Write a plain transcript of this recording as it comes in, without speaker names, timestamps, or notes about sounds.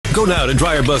Go now to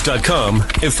dryerbuzz.com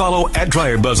and follow at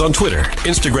DryerBuzz on Twitter,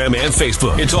 Instagram, and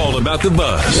Facebook. It's all about the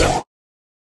buzz.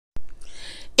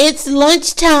 It's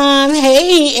lunchtime.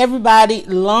 Hey, everybody.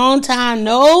 Long time,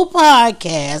 no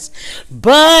podcast.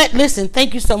 But listen,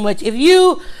 thank you so much. If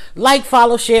you like,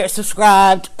 follow, share,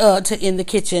 subscribe to In the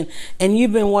Kitchen, and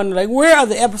you've been wondering, like, where are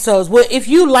the episodes? Well, if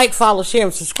you like, follow, share,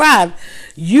 and subscribe,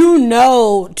 you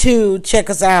know to check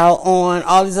us out on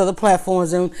all these other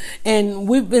platforms. And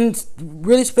we've been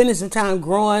really spending some time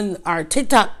growing our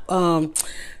TikTok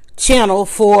channel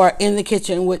for In the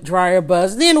Kitchen with Dryer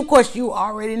Buzz. Then, of course, you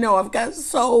already know I've got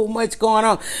so much going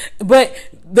on. But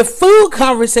the food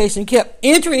conversation kept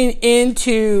entering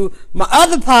into my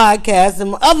other podcasts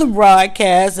and my other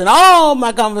broadcasts and all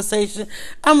my conversation.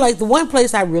 I'm like, the one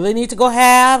place I really need to go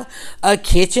have a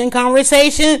kitchen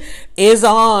conversation is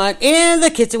on In the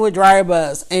Kitchen with Dryer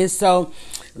Buzz. And so,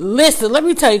 listen, let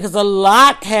me tell you, because a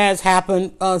lot has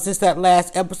happened since that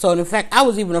last episode. In fact, I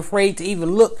was even afraid to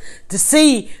even look to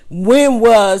see when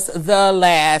was the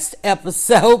last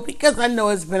episode, because I know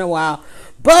it's been a while.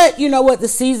 But you know what? The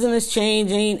season is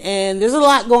changing, and there's a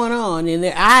lot going on. And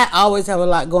I always have a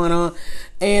lot going on,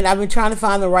 and I've been trying to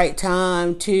find the right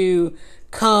time to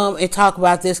come and talk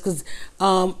about this, because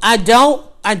I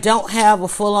don't have a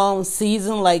full-on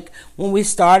season. Like when we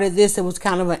started this, it was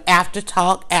kind of an after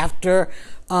talk after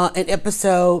an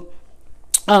episode.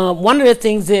 One of the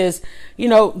things is, you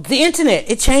know, the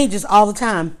internet, it changes all the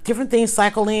time. Different things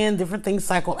cycle in, different things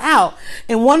cycle out.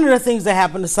 And one of the things that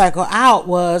happened to cycle out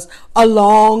was a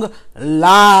long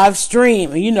live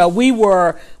stream. And, you know, we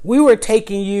were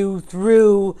taking you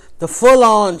through the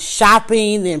full-on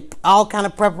shopping and all kind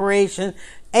of preparation,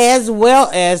 as well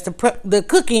as the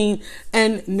cooking,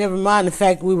 and never mind the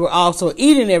fact we were also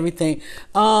eating everything.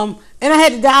 And I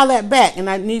had to dial that back, and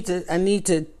I need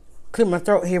to clear my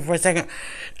throat here for a second.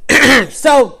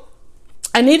 So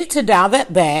I needed to dial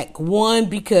that back. One,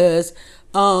 because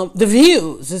the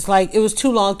views, it's like it was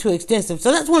too long, too extensive.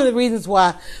 So that's one of the reasons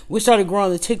why we started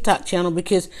growing the TikTok channel,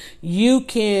 because you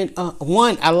can,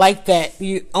 one, I like that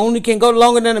you only can go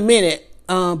longer than a minute.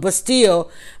 But still,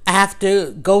 I have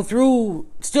to go through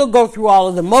all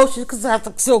of the motions, because I have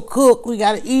to still cook. We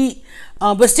got to eat,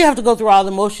 but still have to go through all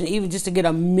the motion, even just to get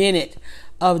a minute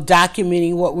of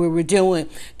documenting what we were doing.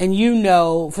 And you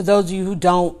know, for those of you who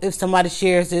don't, if somebody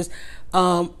shares this,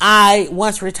 I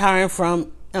once retired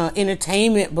from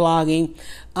entertainment blogging,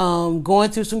 going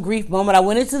through some grief moment. I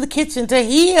went into the kitchen to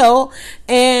heal,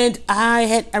 and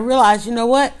I realized, you know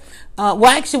what?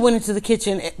 I actually went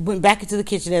back into the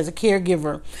kitchen as a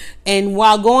caregiver. And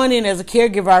while going in as a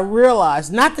caregiver, I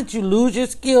realized, not that you lose your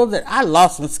skill, that I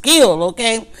lost some skill,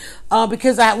 okay?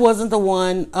 Because I wasn't the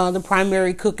one, the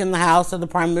primary cook in the house, or the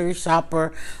primary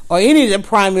shopper, or any of the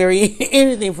primary,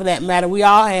 anything for that matter. We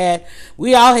all had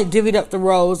divvied up the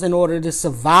roles in order to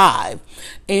survive.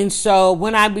 And so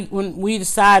when we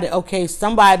decided, okay,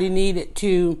 somebody needed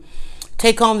to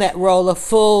take on that role of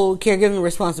full caregiving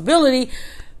responsibility,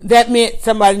 that meant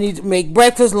somebody needs to make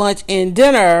breakfast, lunch, and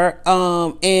dinner.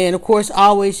 And of course,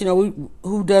 always, you know,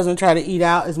 who doesn't try to eat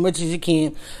out as much as you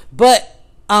can? But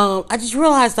I just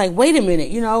realized, like, wait a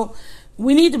minute, you know,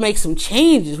 we need to make some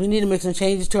changes. We need to make some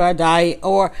changes to our diet.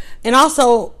 And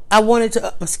also, I wanted to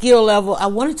up my skill level. I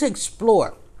wanted to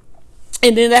explore.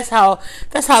 And then that's how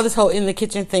this whole In the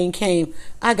Kitchen thing came.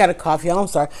 I got a cough, y'all. I'm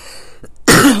sorry.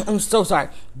 I'm so sorry.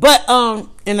 But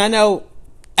and I know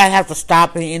I have to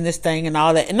stop in this thing and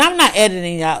all that. And I'm not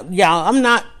editing y'all. I'm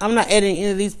not editing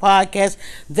any of these podcasts.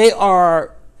 They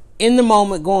are in the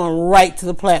moment, going right to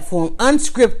the platform,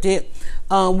 unscripted,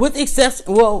 with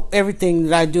exception, well, everything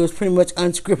that I do is pretty much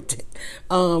unscripted.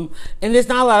 And there's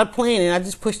not a lot of planning. I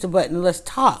just push the button and let's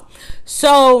talk.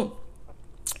 So,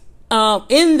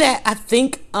 in that, I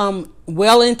think I'm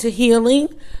well into healing.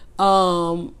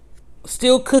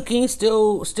 Still cooking,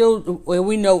 still, well,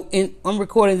 we know, I'm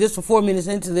recording this for 4 minutes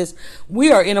into this,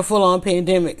 we are in a full-on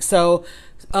pandemic. So,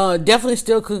 definitely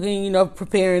still cooking, you know,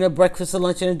 preparing a breakfast, a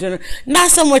lunch, and a dinner. Not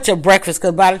so much a breakfast,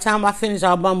 because by the time I finish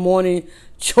all my morning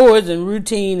chores and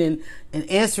routine and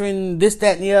answering this,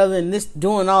 that, and the other, and this,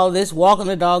 doing all this, walking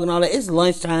the dog and all that, it's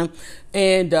lunchtime.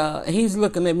 And he's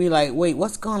looking at me like, wait,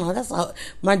 what's going on?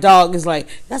 My dog is like,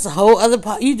 that's a whole other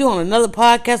you doing another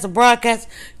podcast, a broadcast?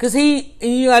 Because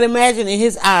you gotta imagine, in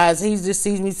his eyes, he just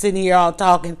sees me sitting here all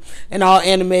talking and all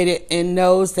animated, and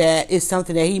knows that it's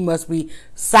something that he must be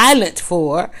silent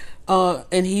for.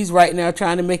 And he's right now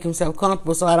trying to make himself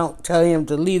comfortable so I don't tell him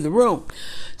to leave the room.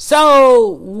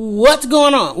 So what's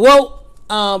going on? Well,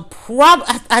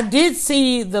 I did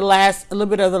see a little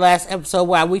bit of the last episode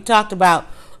where we talked about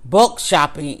bulk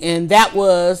shopping, and that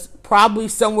was probably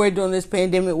somewhere during this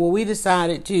pandemic where we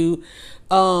decided to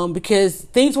because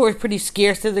things were pretty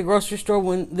scarce at the grocery store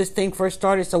when this thing first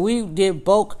started. So we did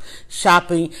bulk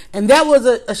shopping, and that was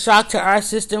a shock to our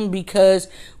system because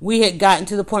we had gotten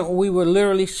to the point where we were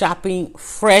literally shopping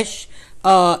fresh,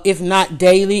 if not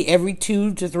daily, every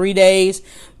 2 to 3 days,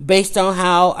 based on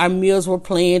how our meals were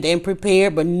planned and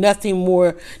prepared, but nothing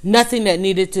that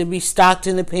needed to be stocked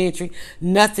in the pantry,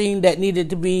 nothing that needed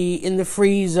to be in the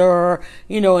freezer,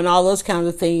 and all those kinds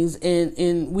of things.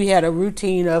 And we had a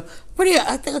routine of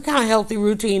I think a kind of healthy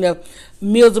routine of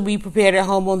meals will be prepared at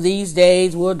home on these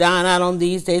days. We'll dine out on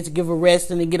these days to give a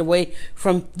rest and to get away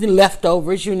from the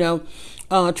leftovers,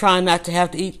 trying not to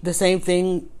have to eat the same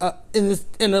thing in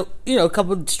a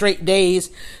couple of straight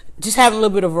days. Just having a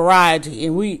little bit of variety,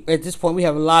 and at this point we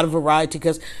have a lot of variety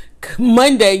because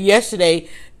yesterday,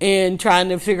 and trying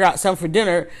to figure out something for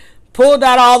dinner, pulled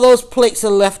out all those plates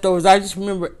of leftovers. I just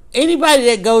remember anybody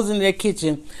that goes in their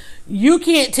kitchen, you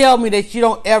can't tell me that you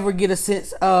don't ever get a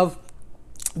sense of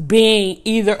being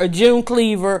either a June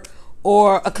Cleaver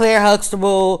or a Claire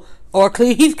Huxtable or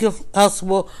Heath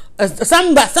Huxtable,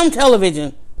 something about some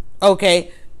television,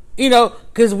 okay?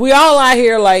 Because we all out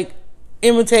here like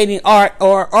imitating art,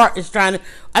 or art is trying to,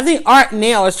 I think art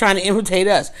now is trying to imitate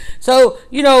us. So,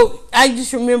 I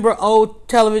just remember old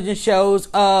television shows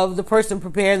of the person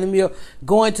preparing the meal,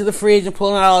 going to the fridge and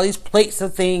pulling out all these plates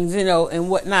of things, and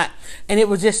whatnot. And it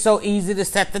was just so easy to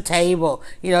set the table.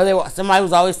 Somebody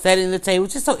was always setting the table.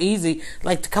 It's just so easy,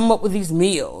 like, to come up with these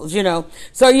meals,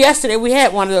 So yesterday we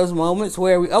had one of those moments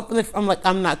where we opened I'm like,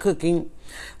 I'm not cooking.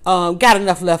 Got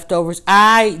enough leftovers.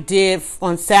 I did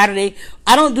on Saturday.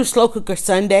 I don't do slow cooker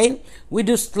Sunday. We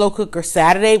do slow cooker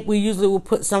Saturday. We usually will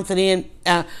put something in.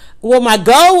 My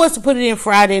goal was to put it in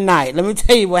Friday night. Let me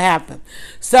tell you what happened.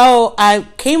 So I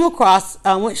came across,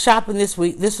 went shopping this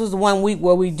week. This was the 1 week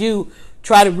where we do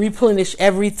try to replenish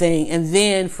everything. And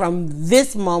then from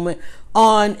this moment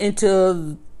on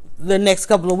into the next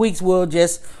couple of weeks, we'll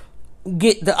just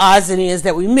get the odds and ends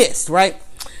that we missed, right?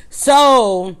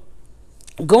 So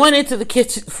going into the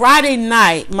kitchen Friday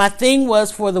night, my thing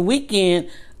was for the weekend,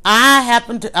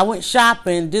 I went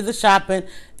shopping, did the shopping,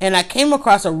 and I came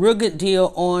across a real good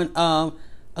deal on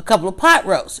a couple of pot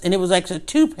roasts, and it was like a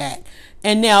 2-pack.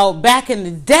 And now back in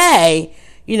the day,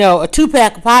 a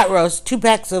 2-pack of pot roasts, 2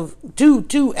 packs of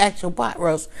two actual pot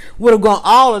roasts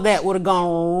all of that would have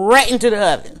gone right into the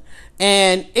oven.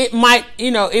 And it might,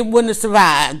 it wouldn't have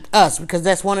survived us because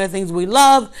that's one of the things we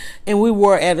love. And we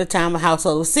were at a time a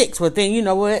household of 6. But then, you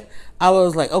know what? I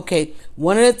was like, okay,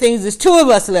 one of the things is 2 of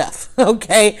us left.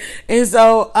 Okay. And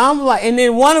so I'm like, and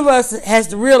then one of us has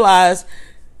to realize,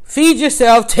 feed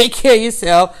yourself, take care of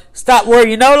yourself, stop worrying.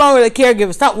 You're no longer the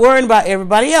caregiver. Stop worrying about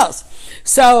everybody else.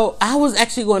 So I was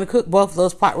actually going to cook both of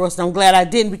those pot roasts. And I'm glad I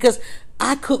didn't because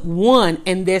I cooked one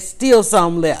and there's still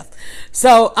some left.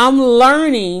 So I'm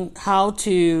learning how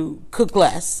to cook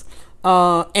less,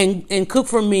 and cook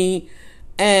for me.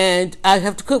 And I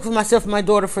have to cook for myself and my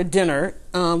daughter for dinner.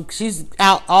 She's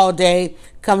out all day,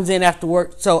 comes in after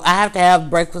work. So I have to have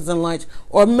breakfast and lunch,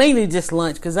 or mainly just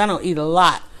lunch because I don't eat a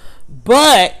lot.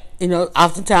 But,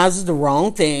 oftentimes it's the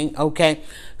wrong thing. Okay.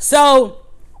 So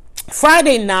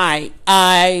Friday night,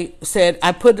 I said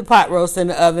I put the pot roast in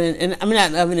the oven,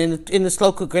 in the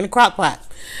slow cooker, in the crock pot.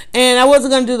 And I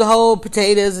wasn't going to do the whole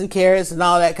potatoes and carrots and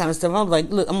all that kind of stuff. I was like,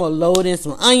 look, I'm going to load in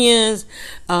some onions,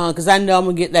 because I know I'm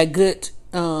going to get that good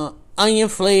onion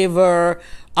flavor,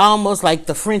 almost like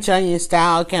the French onion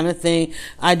style kind of thing.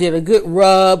 I did a good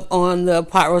rub on the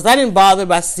pot roast. I didn't bother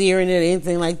by searing it or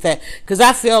anything like that because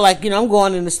I feel like, I'm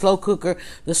going in the slow cooker.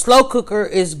 The slow cooker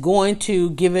is going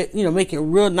to give it, make it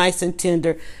real nice and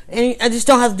tender. And I just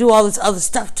don't have to do all this other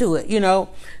stuff to it,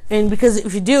 And because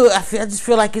if you do, I just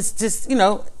feel like it's just,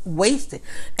 wasted.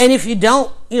 And if you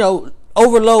don't,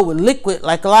 overload with liquid,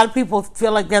 like a lot of people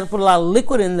feel like they have to put a lot of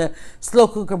liquid in the slow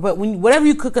cooker, but whatever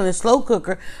you cook in the slow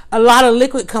cooker, a lot of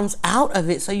liquid comes out of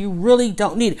it, so you really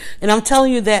don't need it. And I'm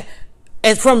telling you that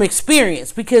as from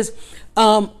experience, because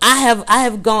I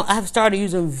have started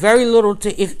using very little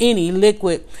to, if any,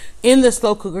 liquid in the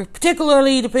slow cooker,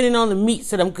 particularly depending on the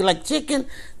meats that I'm like chicken.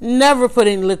 Never put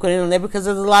any liquid in there because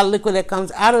there's a lot of liquid that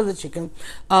comes out of the chicken.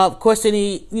 Of course,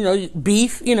 any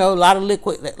beef, a lot of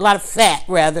liquid, a lot of fat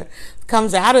rather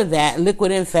comes out of that,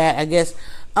 liquid and fat, I guess.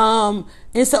 And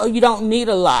so you don't need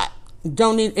a lot.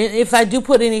 Don't need. If I do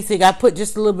put anything, I put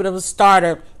just a little bit of a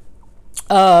starter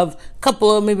of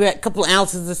maybe a couple of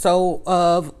ounces or so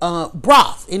of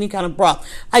broth, any kind of broth.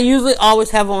 I usually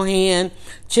always have on hand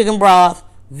chicken broth,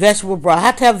 vegetable broth. I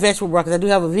have to have vegetable broth because I do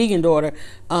have a vegan daughter,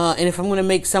 and if I'm going to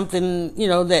make something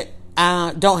that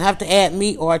I don't have to add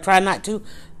meat, or I try not to,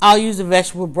 I'll use a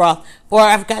vegetable broth. Or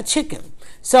I've got chicken.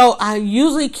 So I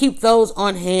usually keep those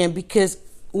on hand because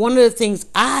one of the things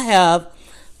I have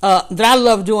that I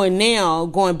love doing now,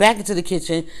 going back into the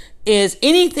kitchen, is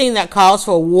anything that calls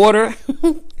for water.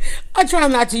 I try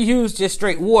not to use just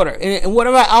straight water. And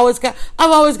whatever I've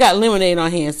always got lemonade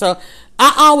on hand. So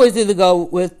I always either go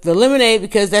with the lemonade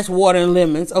because that's water and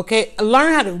lemons. Okay,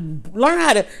 learn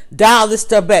how to dial this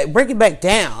stuff back, break it back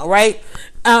down, right?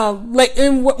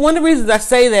 And one of the reasons I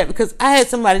say that because I had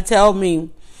somebody tell me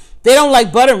they don't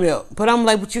like buttermilk, but I'm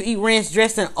like, but you eat ranch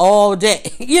dressing all day.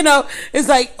 It's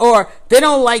like, or they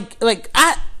don't like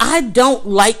I don't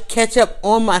like ketchup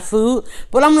on my food,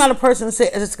 but I'm not a person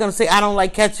that's going to say I don't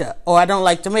like ketchup or I don't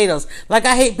like tomatoes. Like,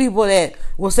 I hate people that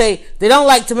will say they don't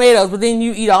like tomatoes, but then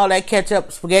you eat all that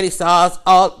ketchup, spaghetti sauce,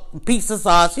 all pizza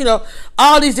sauce,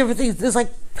 all these different things. It's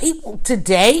like people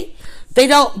today, they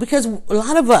don't, because a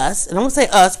lot of us, and I'm going to say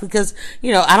us because,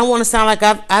 I don't want to sound like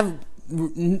I've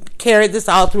carried this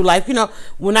all through life.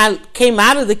 When I came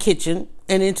out of the kitchen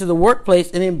and into the workplace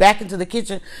and then back into the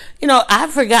kitchen,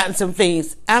 I've forgotten some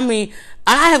things. I mean,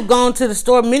 I have gone to the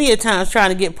store many a times trying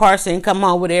to get parsley and come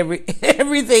home with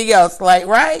everything else, like,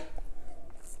 right?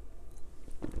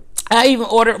 I even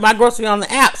ordered my grocery on the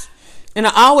apps, and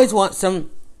I always want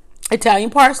some Italian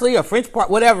parsley or French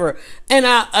parsley, whatever. And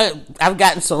I've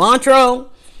gotten cilantro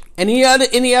and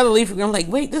any other leaf. I'm like,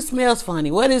 wait, this smells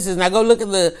funny. What is this? And I go look at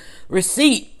the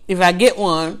receipt if I get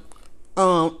one,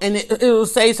 and it will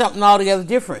say something altogether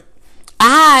different.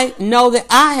 I know that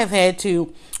I have had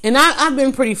to, and I've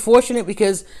been pretty fortunate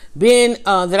because being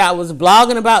that I was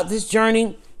blogging about this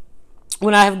journey.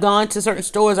 When I have gone to certain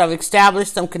stores, I've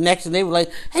established some connection. They were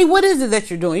like, hey, what is it that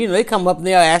you're doing? They come up and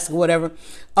they'll ask or whatever.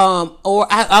 Or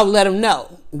I'll let them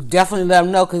know. Definitely let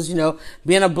them know because,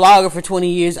 being a blogger for 20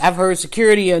 years, I've heard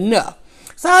security enough.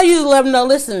 So I'll usually let them know,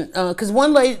 listen, because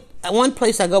one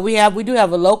place I go, we do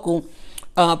have a local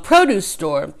produce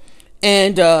store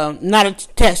and not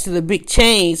attached to the big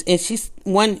chains. And she's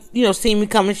seen me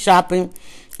coming shopping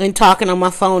and talking on my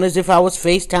phone as if I was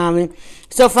FaceTiming.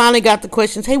 So finally got the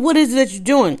questions, hey, what is it that you're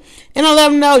doing? And I let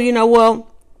them know,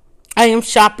 well, I am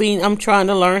shopping. I'm trying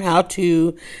to learn how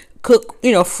to cook,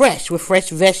 fresh with fresh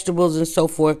vegetables and so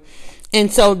forth.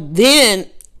 And so then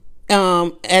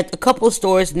at a couple of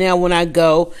stores now when I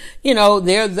go, there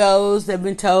are those that have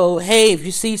been told, hey, if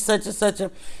you see such and such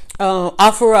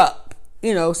offer up,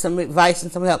 some advice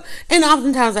and some help. And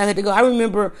oftentimes I had to go. I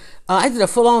remember I did a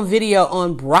full-on video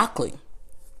on broccoli.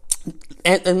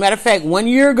 As a matter of fact, 1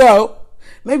 year ago,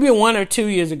 maybe 1 or 2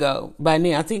 years ago by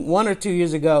now, I think 1 or 2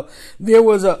 years ago, there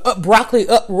was a broccoli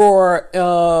uproar,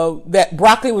 that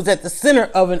broccoli was at the center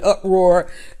of an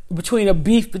uproar between a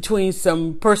beef between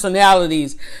some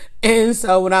personalities. And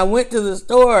so when I went to the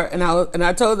store and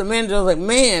I told the manager, I was like,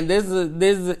 man,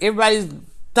 everybody's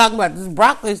talking about this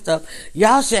broccoli stuff.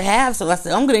 Y'all should have some. I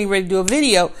said, I'm getting ready to do a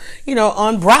video,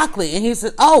 on broccoli. And he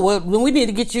said, oh, well, then we need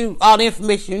to get you all the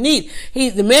information you need.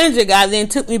 The manager guy then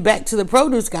took me back to the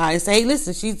produce guy and said, hey,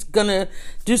 listen, she's going to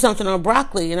do something on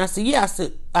broccoli. And I said, yeah. I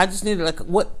said, I just needed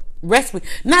what recipe?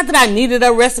 Not that I needed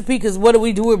a recipe, because what do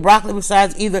we do with broccoli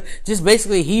besides either just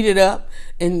basically heat it up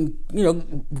and,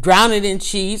 drown it in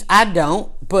cheese? I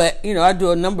don't, but, I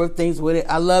do a number of things with it.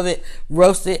 I love it,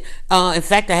 roast it. In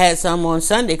fact, I had some on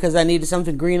Sunday because I needed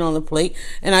something green on the plate,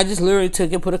 and I just literally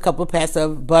took it, put a couple of pats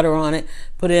of butter on it,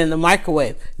 put it in the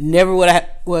microwave. Never would I,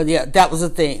 well, yeah, that was a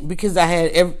thing, because I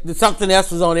had something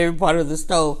else was on every part of the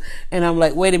stove, and I'm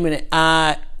like, wait a minute,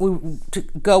 we to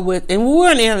go with, and we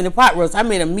weren't having the pot roast. I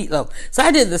made a meatloaf, so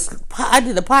I did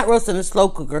the pot roast in the slow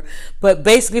cooker. But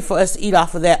basically, for us to eat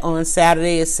off of that on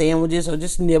Saturday as sandwiches or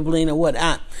just nibbling or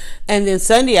whatnot. And then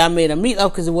Sunday, I made a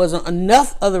meatloaf because there wasn't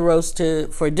enough of the roast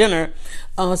for dinner.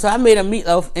 So I made a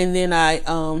meatloaf, and then I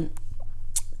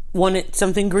wanted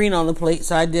something green on the plate,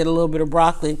 so I did a little bit of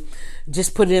broccoli.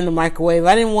 Just put it in the microwave.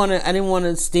 I didn't want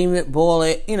to steam it, boil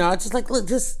it. I just like, look,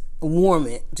 just warm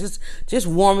it. Just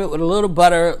warm it with a little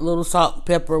butter, a little salt,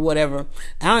 pepper, whatever.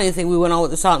 I don't even think we went on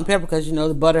with the salt and pepper because,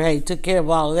 the butter, hey, took care of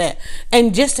all of that.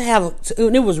 And just to have,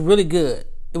 and it was really good.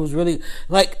 It was really,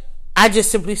 I just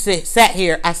simply sat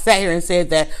here and said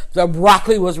that the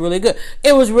broccoli was really good.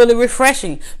 It was really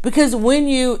refreshing, because when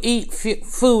you eat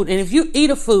food, and if you eat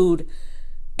a food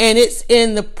and it's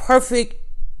in the perfect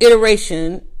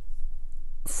iteration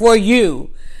for you,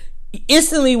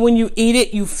 instantly when you eat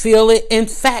it, you feel it. In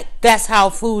fact, that's how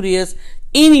food is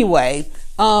anyway,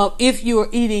 if you are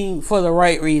eating for the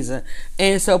right reason.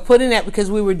 And so putting that,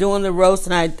 because we were doing the roast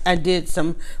and I did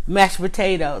some mashed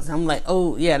potatoes, I'm like,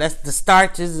 oh yeah, that's the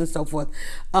starches and so forth.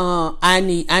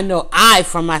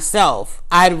 For myself,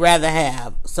 I'd rather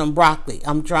have some broccoli.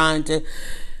 I'm trying to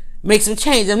make some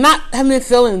change. I've been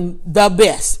feeling the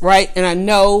best, right? And I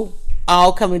know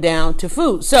all coming down to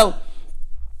food. So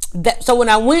when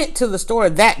I went to the store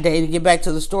that day, to get back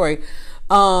to the story,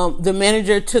 the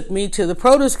manager took me to the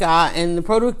produce guy, and the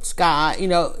produce guy,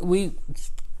 we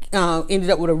ended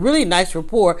up with a really nice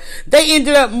rapport. They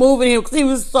ended up moving him because he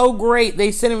was so great.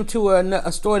 They sent him to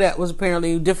a store that was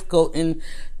apparently difficult in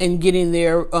getting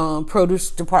their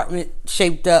produce department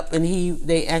shaped up, and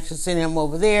they actually sent him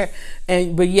over there.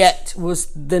 But yet was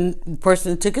the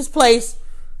person that took his place,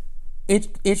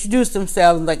 introduced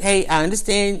themselves like, "Hey, I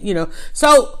understand,"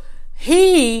 So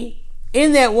he,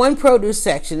 in that one produce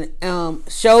section,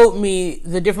 showed me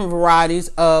the different varieties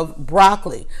of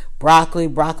broccoli,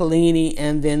 broccolini,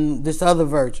 and then this other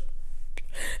version.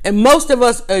 And most of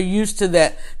us are used to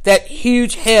that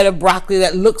huge head of broccoli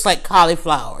that looks like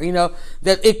cauliflower,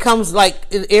 that it comes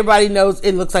like, everybody knows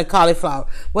it looks like cauliflower.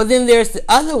 Well, then there's the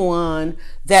other one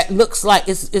that looks like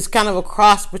it's kind of a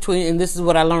cross between, and this is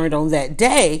what I learned on that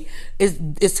day,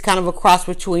 it's kind of a cross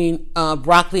between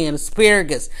broccoli and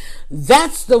asparagus.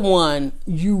 That's the one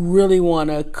you really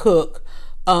want to cook.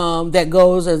 That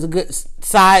goes as a good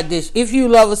side dish. If you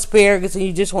love asparagus and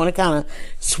you just want to kind of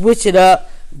switch it up,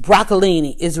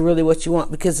 broccolini is really what you want,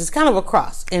 because it's kind of a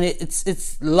cross, and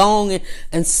it's long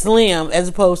and slim as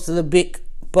opposed to the big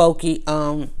bulky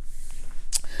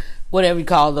whatever you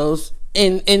call those.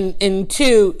 And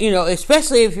two,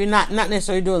 especially if you're not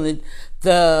necessarily doing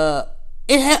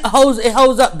it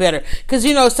holds up better,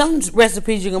 because some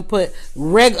recipes you can put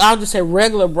I'll just say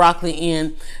regular broccoli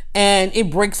in, and it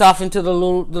breaks off into the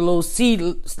little seed,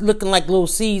 looking like little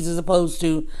seeds, as opposed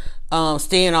to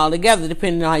staying all together,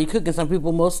 depending on how you cook it. Some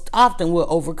people most often will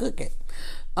overcook it,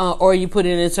 or you put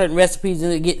it in certain recipes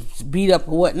and it gets beat up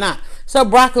and whatnot. So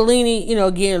broccolini,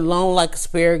 again, long like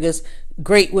asparagus,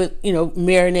 great with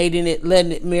marinating it,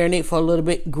 letting it marinate for a little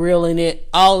bit, grilling it,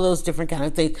 all those different kind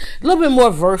of things. A little bit more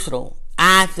versatile,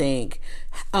 I think,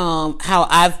 how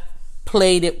I've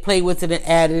played with it and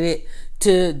added it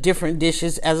to different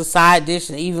dishes as a side dish,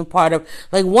 and even part of,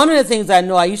 like, one of the things I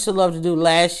know I used to love to do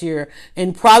last year,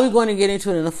 and probably going to get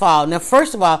into it in the fall. Now,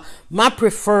 first of all, my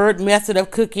preferred method of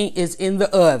cooking is in the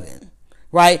oven,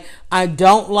 right? I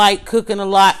don't like cooking a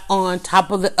lot on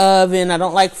top of the oven. I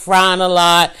don't like frying a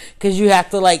lot, because you have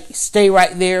to like stay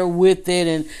right there with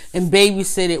it and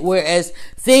babysit it. Whereas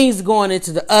things going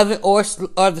into the oven or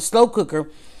the slow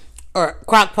cooker or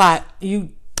crock pot,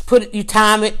 you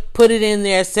time it, put it in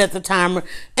there, set the timer,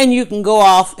 and you can go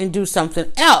off and do something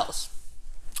else.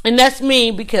 And that's me,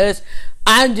 because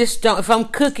I just don't, if I'm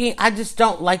cooking, I just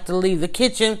don't like to leave the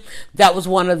kitchen. That was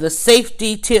one of the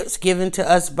safety tips given to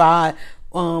us by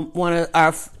one of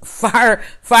our fellow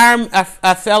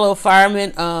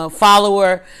fireman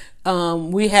follower.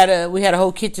 We had a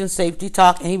whole kitchen safety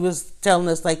talk, and he was telling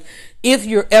us, like, if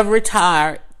you're ever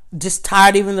tired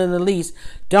even in the least,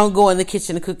 don't go in the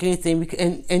kitchen to cook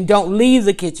anything, and don't leave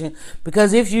the kitchen,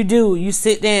 because if you do, you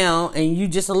sit down and you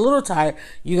just a little tired,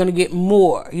 you're going to get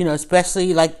more,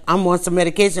 especially like I'm on some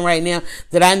medication right now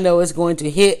that I know is going to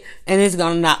hit and it's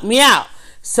going to knock me out.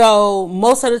 So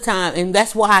most of the time, and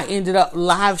that's why I ended up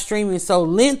live streaming so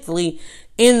lengthily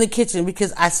in the kitchen,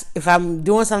 because if I'm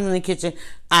doing something in the kitchen,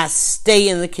 I stay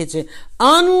in the kitchen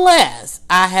unless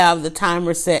I have the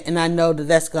timer set and I know that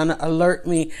that's going to alert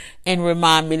me and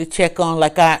remind me to check on,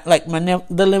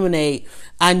 the lemonade.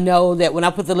 I know that when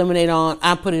I put the lemonade on,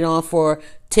 I put it on for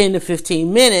 10 to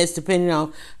 15 minutes, depending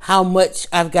on how much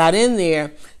I've got in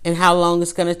there and how long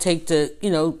it's going to take to,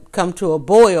 come to a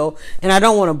boil. And I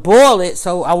don't want to boil it,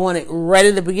 so I want it right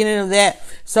at the beginning of that.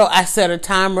 So I set a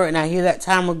timer, and I hear that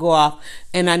timer go off,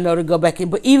 and I know to go back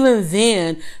in. But even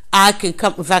then,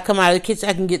 if I come out of the kitchen,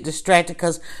 I can get distracted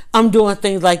because I'm doing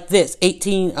things like this.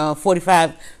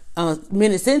 45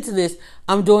 minutes into this,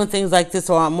 I'm doing things like this,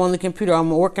 or I'm on the computer, I'm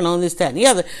working on this, that, and the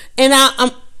other. And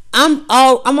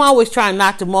I'm always trying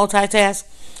not to multitask.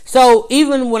 So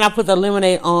even when I put the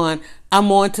lemonade on,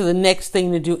 I'm on to the next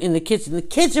thing to do in the kitchen. The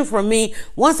kitchen, for me,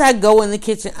 once I go in the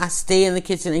kitchen, I stay in the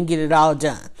kitchen and get it all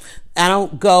done. I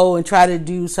don't go and try to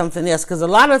do something else, because a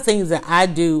lot of things that I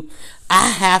do, I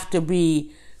have to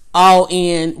be all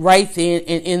in right then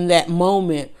and in that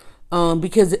moment,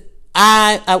 because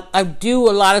I do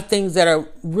a lot of things that are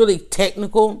really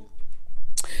technical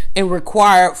and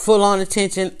require full on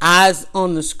attention, eyes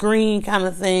on the screen kind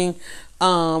of thing.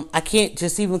 I can't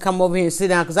just even come over here and sit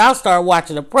down because I'll start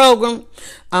watching a program.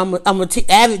 I'm an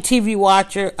avid TV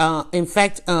watcher. In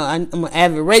fact, I'm an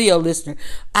avid radio listener.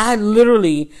 I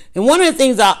literally, and one of the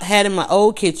things I had in my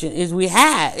old kitchen is we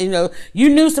had, you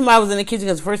knew somebody was in the kitchen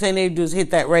because the first thing they do is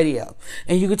hit that radio.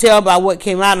 And you could tell by what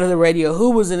came out of the radio,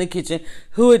 who was in the kitchen,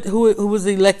 who was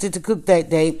elected to cook that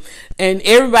day. And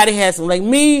everybody had some, like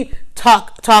me,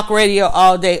 talk radio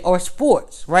all day, or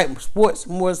sports, right? Sports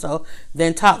more so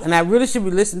than talk. And I really should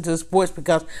be listening to the sports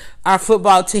because our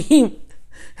football team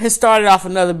has started off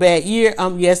another bad year.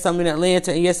 Yes, I'm in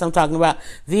Atlanta, and yes, I'm talking about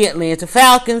the Atlanta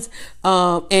Falcons.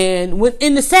 And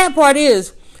the sad part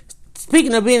is,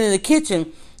 speaking of being in the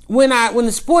kitchen, when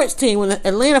the sports team, when the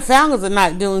Atlanta Falcons are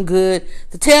not doing good,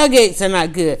 the tailgates are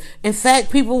not good. In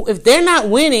fact, people, if they're not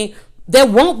winning, there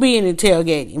won't be any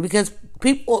tailgating because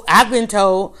people, I've been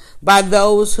told by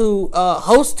those who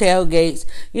host tailgates,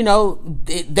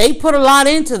 they put a lot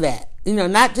into that.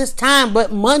 Not just time,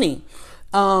 but money.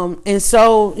 And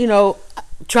so,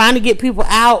 trying to get people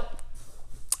out,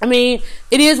 I mean,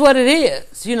 it is what it is.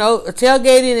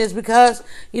 Tailgating is because,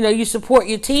 you support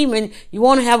your team and you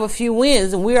want to have a few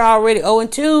wins. And we're already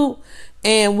 0-2.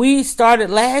 And we started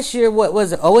last year, what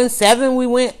was it, 0-7 we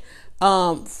went.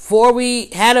 Before we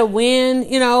had a win,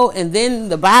 and then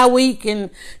the bye week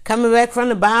and coming back from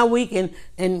the bye week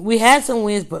and we had some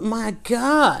wins, but my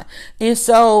God. And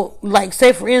so, like,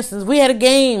 say for instance, we had a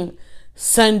game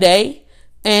Sunday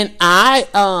and I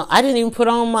didn't even put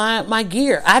on my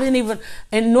gear.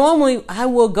 And normally I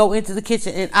will go into the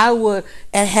kitchen and I would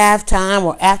at halftime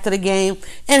or after the game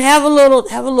and have a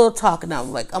little talk. And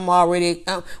I'm like,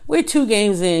 we're 2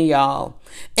 games in, y'all.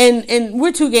 And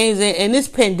we're 2 games in, and this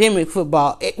pandemic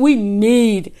football,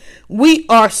 we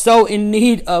are so in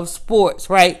need of sports,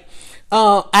 right?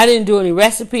 I didn't do any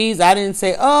recipes. I didn't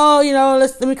say,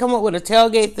 let me come up with a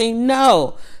tailgate thing.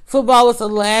 No, football was the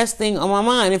last thing on my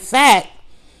mind. In fact,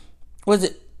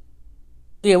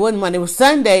 it wasn't Monday, it was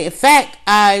Sunday. In fact,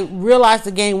 I realized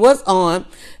the game was on,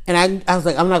 and I was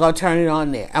like, I'm not going to turn it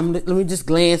on there. Let me just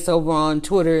glance over on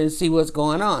Twitter and see what's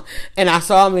going on. And I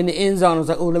saw him in the end zone. I was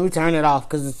like, let me turn it off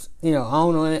because it's, I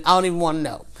don't even want to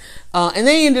know. And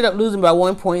they ended up losing by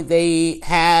 1 point. They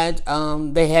had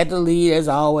the lead as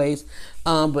always.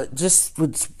 But just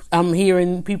I'm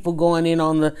hearing people going in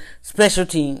on the special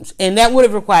teams, and that would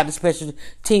have required the special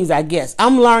teams, I guess.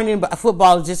 I'm learning about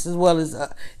football just as well as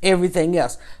everything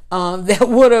else. That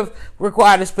would have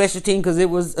required a special team because it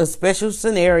was a special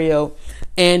scenario,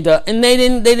 and they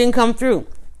didn't come through.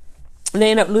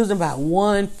 They ended up losing by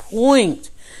 1 point.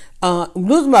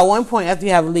 Losing by 1 point after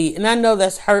you have a lead, and I know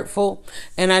that's hurtful,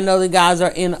 and I know the guys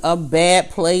are in a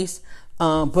bad place.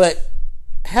 But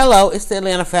hello, it's the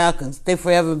Atlanta Falcons. They've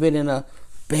forever been in a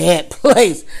bad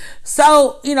place.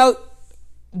 So,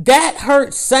 that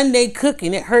hurts Sunday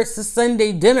cooking. It hurts the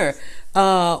Sunday dinner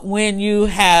when you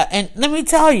have, and let me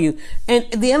tell you, and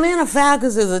the Atlanta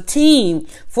Falcons is a team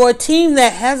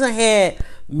that hasn't had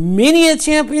many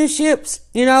championships,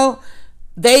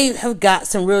 they have got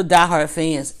some real diehard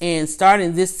fans, and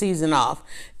starting this season off,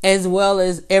 as well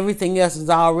as everything else is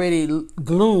already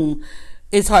gloom.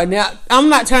 It's hard. Now, I'm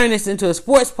not turning this into a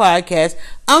sports podcast.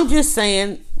 I'm just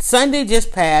saying Sunday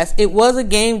just passed. It was a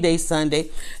game day Sunday,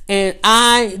 and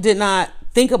I did not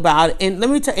think about it. And let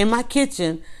me tell you, in my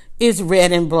kitchen is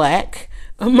red and black.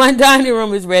 My dining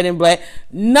room is red and black.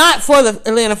 Not for the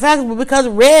Atlanta Falcons, but because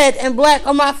red and black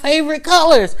are my favorite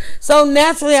colors. So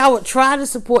naturally, I would try to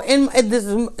support. And this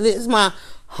is my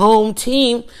home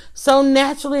team. So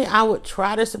naturally, I would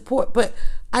try to support. But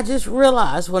I just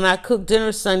realized when I cooked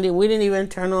dinner Sunday, we didn't even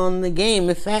turn on the game.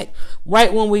 In fact,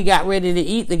 right when we got ready to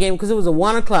eat the game, because it was a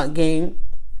 1 o'clock game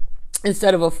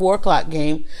instead of a 4 o'clock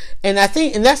game. And I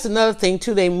think, and that's another thing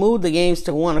too, they moved the games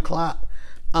to 1 o'clock,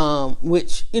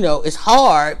 which, is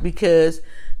hard because,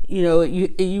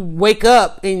 you wake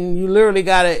up and you literally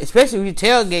gotta, especially if you're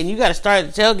tailgating, you gotta start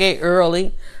the tailgate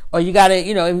early. Or you gotta,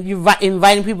 if you're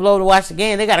inviting people over to watch the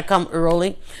game, they gotta come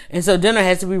early. And so dinner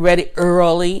has to be ready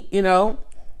early,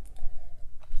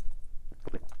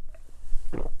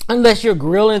 unless you're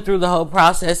grilling through the whole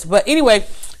process. But anyway,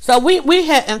 so we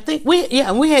had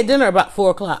dinner about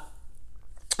 4 o'clock.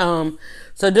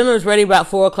 So dinner was ready about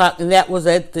 4 o'clock, and that was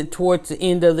towards the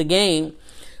end of the game.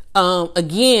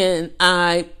 Again,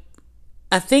 I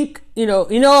think,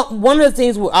 one of the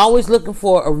things we're always looking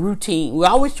for, a routine. We're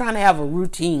always trying to have a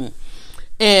routine.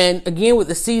 And again, with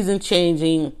the season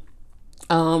changing,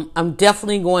 I'm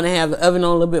definitely going to have the oven on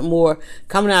a little bit more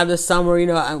coming out of the summer.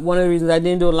 One of the reasons I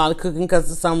didn't do a lot of cooking because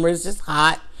the summer is just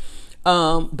hot.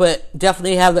 But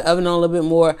definitely have the oven on a little bit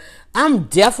more. I'm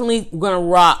definitely going to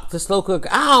rock the slow cooker.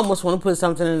 I almost want to put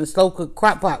something in the slow cook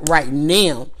crock pot right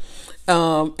now,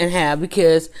 and have,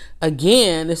 because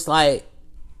again, it's like,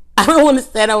 I don't want to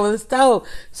set over the stove.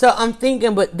 So I'm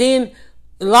thinking, but then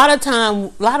a lot of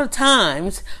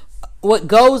times what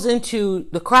goes into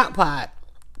the crock pot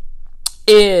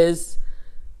is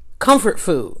comfort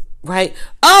food, right?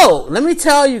 Oh, let me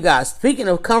tell you guys, speaking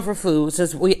of comfort food,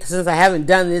 since I haven't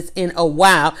done this in a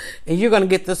while, and you're going to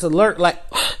get this alert like,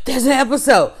 oh, there's an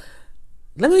episode.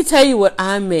 Let me tell you what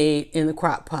I made in the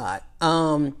crock pot.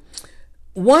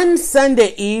 One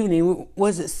Sunday evening,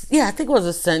 was it? Yeah, I think it was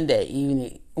a Sunday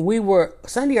evening. We were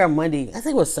Sunday or Monday. I think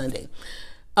it was Sunday.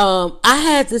 I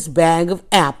had this bag of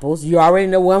apples. You already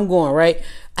know where I'm going, right?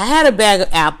 I had a bag of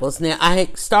apples. Now I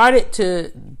had started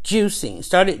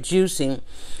juicing.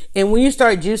 And when you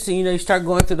start juicing, you start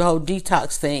going through the whole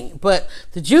detox thing. But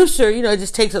the juicer, it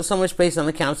just takes up so much space on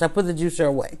the counter. So I put the juicer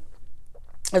away.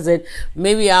 I said,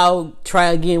 maybe I'll try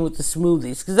again with the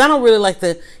smoothies, because I don't really like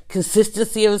the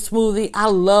consistency of a smoothie. I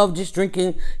love just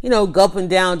drinking, gulping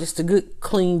down just a good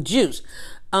clean juice.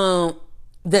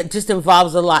 That just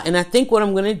involves a lot. And I think what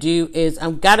I'm going to do is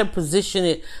I've got to position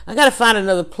it. I got to find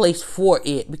another place for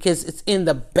it, because it's in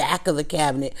the back of the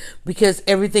cabinet, because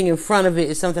everything in front of it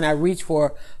is something I reach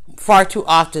for far too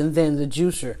often than the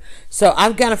juicer. So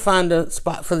I've got to find a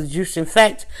spot for the juicer. In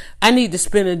fact, I need to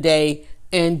spend a day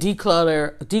and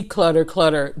declutter the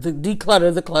clutter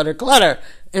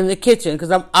in the kitchen, because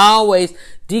I'm always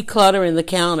decluttering the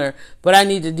counter, but I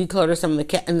need to declutter some of the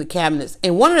cabinets.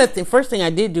 And one of the first thing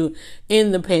I did do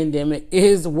in the pandemic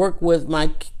is work with my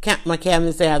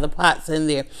cabinets that have the pots in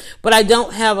there, but I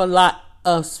don't have a lot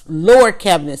of lower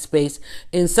cabinet space.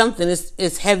 And something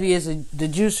as heavy as the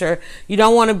juicer, you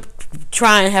don't want to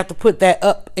try and have to put that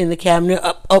up in the cabinet,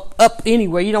 up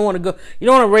anywhere. You don't want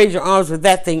to raise your arms with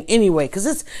that thing anyway,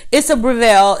 because it's a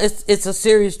Breville, it's a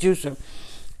serious juicer.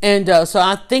 And so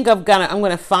I think I'm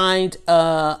gonna find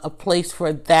a place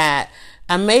for that.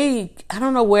 I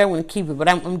don't know where I'm gonna keep it, but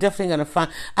I'm definitely gonna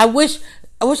find. I wish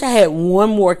I had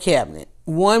one more cabinet,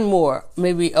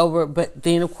 maybe over, but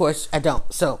then of course I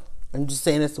don't. So I'm just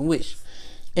saying that's a wish.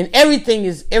 And everything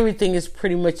is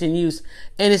pretty much in use,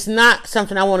 and it's not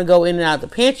something I want to go in and out of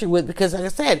the pantry with, because like I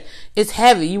said, it's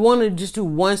heavy. You want to just do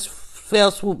one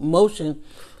fell swoop motion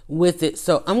with it.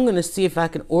 So I'm going to see if I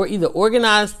can either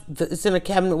organize it's in a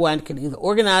cabinet where I can either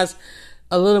organize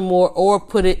a little more or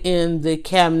put it in the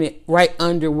cabinet right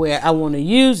under where I want to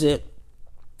use it.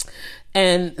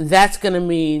 And that's going to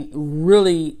mean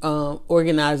really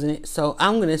organizing it. So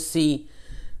I'm going to see.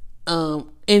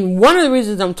 And one of the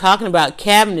reasons I'm talking about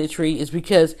cabinetry is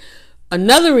because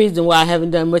another reason why I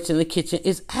haven't done much in the kitchen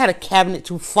is I had a cabinet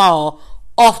to fall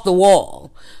off the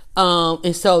wall.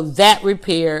 And so that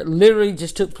repair literally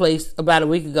just took place about a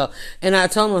week ago. And I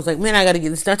told him, I was like, man, I got to get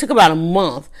this done. It took about a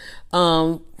month,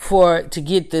 to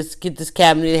get this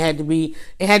cabinet. It had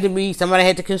to be, somebody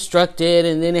had to construct it,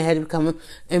 and then it had to come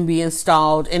and be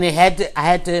installed. And I had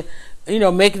to,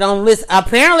 make it on the list.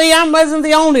 Apparently I wasn't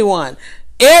the only one.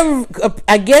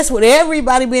 I guess with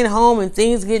everybody being home and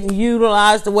things getting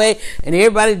utilized away, and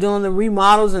everybody doing the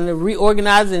remodels and the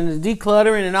reorganizing and the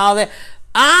decluttering and all that,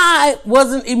 I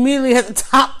wasn't immediately at the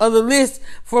top of the list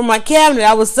for my cabinet.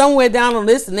 I was somewhere down the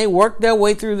list, and they worked their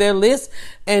way through their list,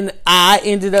 and I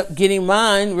ended up getting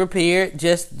mine repaired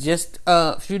just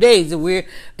a few days.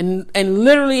 And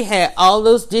literally had all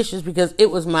those dishes, because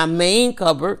it was my main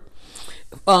cupboard,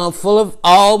 full of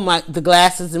all the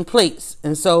glasses and plates.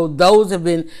 And so those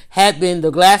the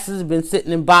glasses have been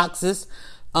sitting in boxes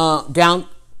up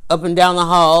and down the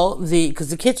hall, because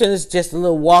the kitchen is just a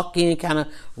little walk-in kind of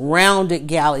rounded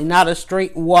galley, not a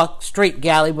straight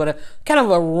galley, but a kind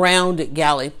of a rounded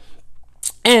galley.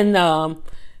 And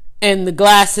the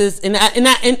glasses, and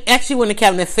actually when the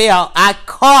cabinet fell, I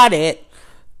caught it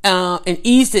and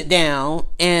eased it down,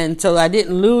 and so I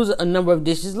didn't lose a number of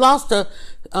dishes. Lost a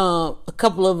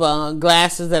couple of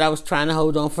glasses that I was trying to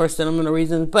hold on for sentimental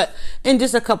reasons, and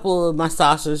just a couple of my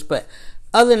saucers. But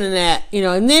other than that,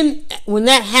 and then when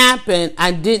that happened,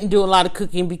 I didn't do a lot of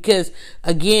cooking, because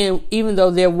again, even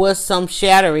though there was some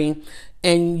shattering,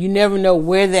 and you never know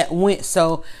where that went,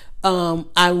 so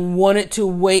I wanted to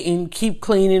wait and keep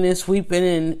cleaning and sweeping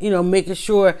and making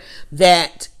sure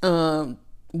that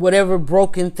whatever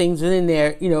broken things were in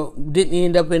there, didn't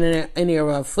end up in any of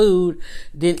our food,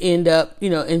 didn't end up,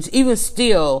 and even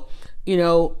still,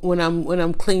 when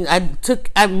I'm clean,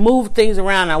 I moved things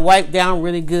around, I wiped down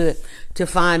really good to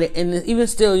find it. And even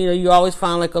still, you always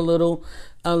find like a little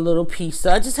piece. So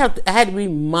I had to be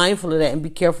mindful of that and be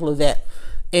careful of that,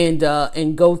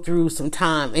 and go through some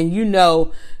time. And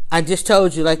I just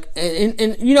told you, like,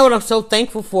 and you know what I'm so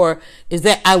thankful for is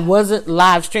that I wasn't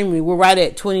live streaming. We're right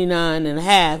at 29 and a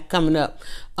half coming up.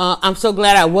 I'm so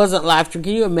glad I wasn't live streaming.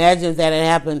 Can you imagine if that had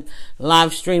happened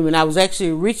live streaming? I was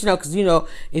actually reaching out because, you know,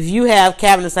 if you have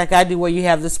cabinets like I do where you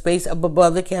have the space up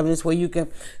above the cabinets where you can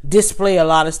display a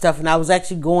lot of stuff, and I was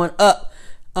actually going up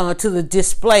to the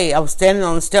display. I was standing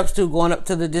on the step stool going up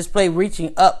to the display,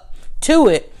 reaching up to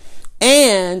it,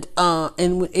 and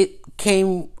it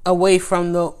came away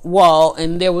from the wall,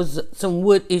 and there was some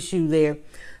wood issue there,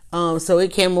 so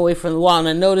it came away from the wall, and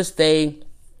I noticed they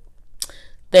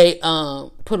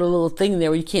put a little thing there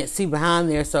where you can't see behind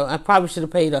there, so I probably should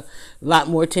have paid a lot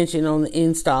more attention on the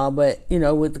install, but, you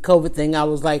know, with the COVID thing, I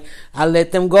was like, I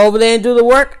let them go over there and do the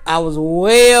work. I was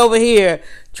way over here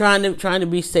trying to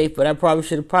be safe, but I probably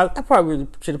should have paid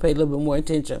a little bit more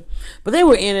attention. But they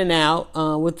were in and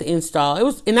out with the install. It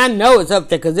was, and I know it's up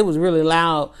there because it was really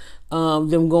loud,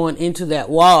 them going into that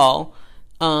wall.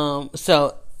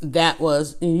 So that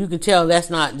was, and you can tell that's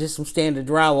not just some standard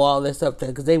drywall that's up there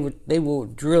because they were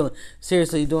drilling,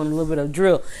 seriously doing a little bit of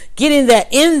drill, getting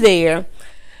that in there.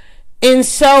 And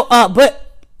so,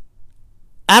 but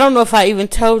I don't know if I even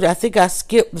told you, I think I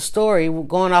skipped the story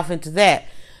going off into that.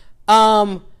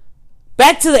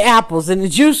 Back to the apples and the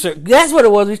juicer. That's what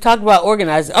it was. We talked about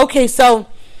organizing. Okay, so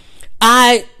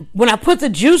when I put the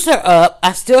juicer up,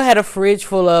 I still had a fridge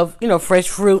full of, you know, fresh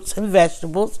fruits and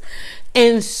vegetables.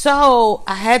 And so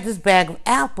I had this bag of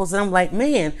apples, and I'm like,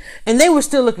 man, and they were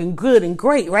still looking good and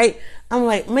great, right? I'm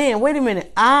like, man, wait a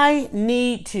minute. I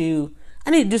need to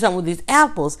do something with these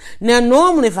apples. Now,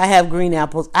 normally if I have green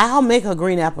apples, I'll make a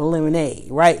green apple lemonade,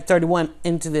 right? 31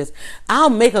 into this. I'll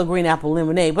make a green apple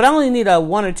lemonade, but I only need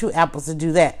 1 or 2 apples to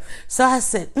do that. So I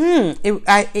said,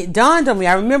 it dawned on me.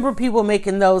 I remember people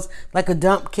making those like a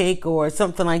dump cake or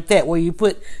something like that, where you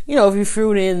put, you know, your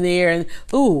fruit in there, and,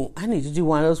 ooh, I need to do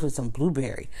one of those with some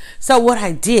blueberry. So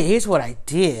here's what I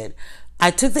did. I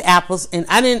took the apples, and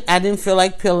I didn't feel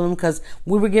like peeling them because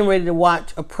we were getting ready to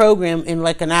watch a program in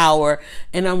like an hour,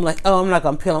 and I'm like, oh, I'm not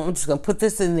gonna peel them. I'm just gonna put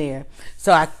this in there.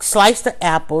 So I sliced the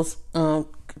apples,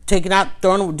 taking out,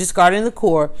 throwing them, discarding the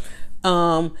core,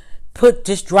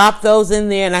 just drop those in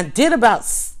there, and I did about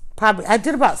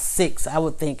 6, I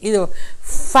would think, either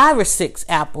 5 or 6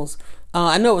 apples.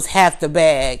 I know it was half the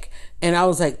bag, and I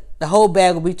was like, the whole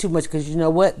bag will be too much because you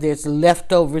know what? There's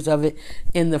leftovers of it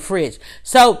in the fridge.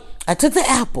 So I took the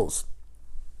apples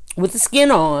with the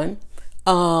skin on,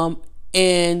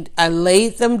 and I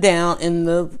laid them down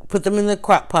put them in the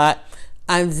crock pot.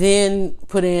 I then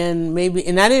put in we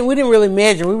didn't really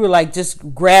measure. We were like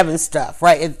just grabbing stuff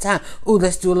right at the time. Ooh,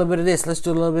 let's do a little bit of this. Let's do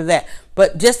a little bit of that.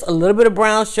 But just a little bit of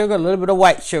brown sugar, a little bit of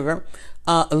white sugar,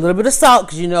 a little bit of salt,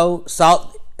 because you know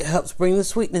salt helps bring the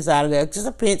sweetness out of there. Just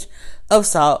a pinch of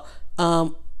salt.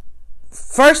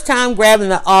 First time grabbing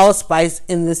the allspice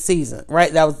in this season,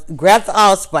 right? Grab the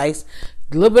allspice,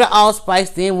 a little bit of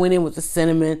allspice, then went in with the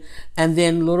cinnamon, and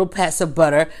then little pats of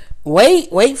butter.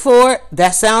 Wait for it.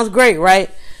 That sounds great, right?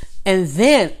 And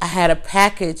then I had a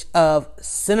package of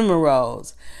cinnamon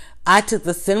rolls. I took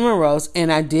the cinnamon rolls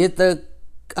and I did the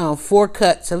 4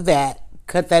 cuts of that.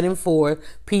 Cut that in 4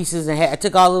 pieces, and I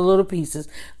took all the little pieces.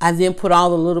 I then put all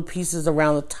the little pieces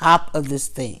around the top of this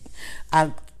thing.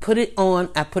 I put it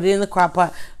in the crock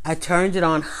pot. I turned it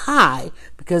on high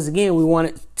because, again, we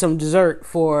wanted some dessert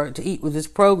to eat with this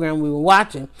program we were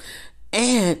watching.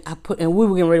 And we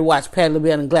were getting ready to watch Patti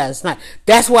LaBelle and Gladys Knight.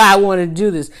 That's why I wanted to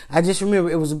do this. I just remember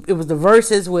it was the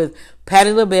verses with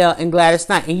Patti LaBelle and Gladys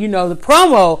Knight, and you know the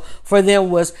promo for them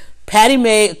was Patti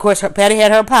made. Of course, Patti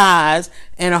had her pies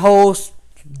and a whole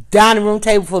dining room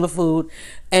table full of food,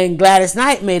 and Gladys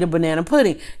Knight made a banana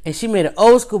pudding, and she made an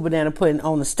old school banana pudding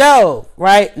on the stove,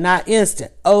 right? Not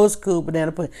instant, old school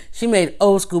banana pudding. She made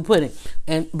old school pudding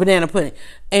and banana pudding,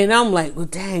 and I'm like, well,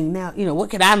 dang, now you know what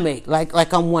could I make? Like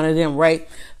I'm one of them, right?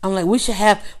 I'm like, we should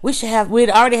have. We had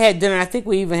already had dinner. I think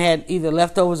we even had either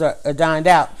leftovers or dined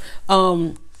out.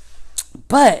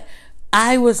 But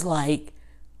I was like,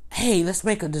 hey, let's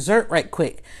make a dessert right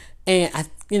quick, and I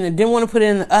didn't want to put it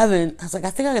in the oven. I was like, I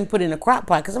think I can put it in a crock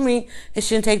pot because, it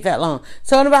shouldn't take that long.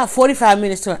 So in about 45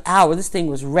 minutes to an hour, this thing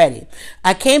was ready.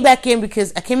 I came back in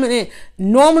because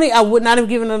normally I would not have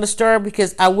given it a stir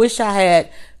because I wish I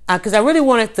had, because I really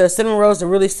wanted the cinnamon rolls to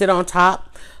really sit on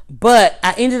top, but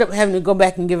I ended up having to go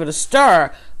back and give it a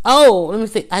stir. Oh, let me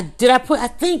think. I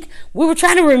think we were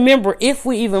trying to remember if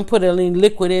we even put any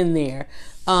liquid in there.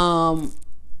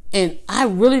 And I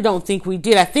really don't think we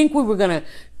did. I think we were going to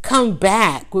come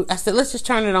back. I said, let's just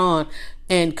turn it on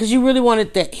And because you really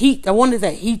wanted that heat, I wanted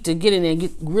that heat to get in there and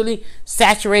get really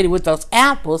saturated with those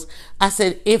apples. I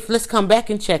said, let's come back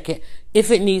and check it.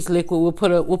 If it needs liquid,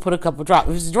 we'll put a couple drops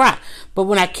if it's dry. But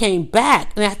when I came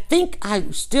back, and I think I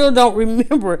still don't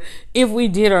remember if we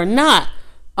did or not,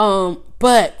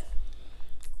 but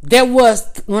there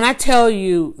was, when I tell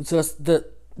you the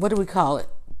what do we call it?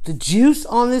 The juice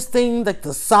on this thing, like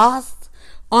the sauce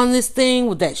on this thing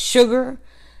with that sugar,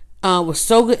 was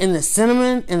so good, and the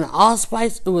cinnamon and the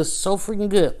allspice, it was so freaking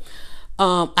good.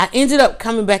 I ended up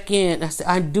coming back in. I said,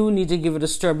 I do need to give it a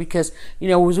stir because,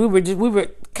 we were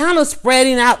kind of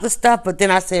spreading out the stuff, but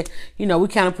then I said, we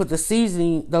kind of put the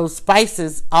seasoning, those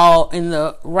spices all in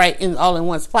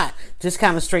one spot, just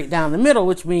kind of straight down the middle,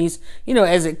 which means,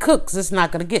 as it cooks, it's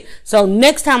not going to get. So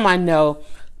next time I know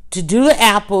to do the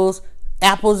apples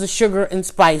and sugar and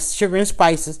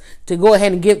spices, to go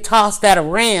ahead and toss that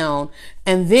around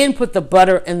and then put the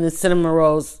butter and the cinnamon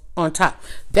rolls on top.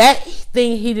 That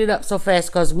thing heated up so fast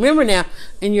because remember now,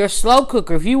 in your slow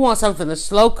cooker, if you want something to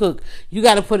slow cook, you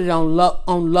got to put it on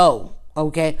low.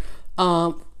 Okay,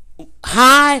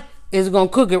 high is gonna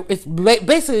cook it. It's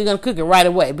basically gonna cook it right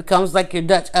away. It becomes like your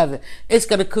Dutch oven. It's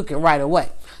gonna cook it right away.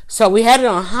 So we had it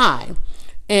on high,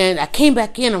 and I came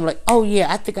back in. I'm like, oh yeah,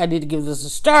 I think I need to give this a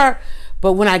stir.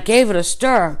 But when I gave it a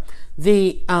stir,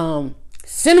 the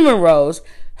cinnamon rolls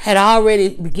had already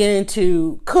begun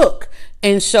to cook.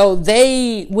 And so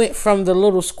they went from the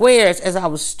little squares as I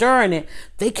was stirring it,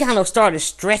 they kind of started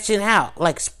stretching out,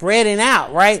 like spreading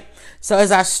out, right? So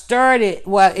as I stirred it,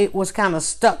 while it was kind of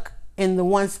stuck in the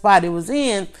one spot it was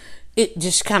in, it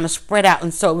just kind of spread out.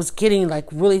 And so it was getting like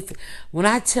really, when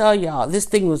I tell y'all, this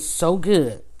thing was so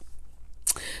good.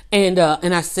 And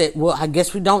I said, well, I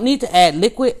guess we don't need to add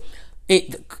liquid.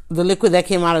 The liquid that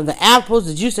came out of the apples,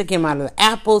 the juice that came out of the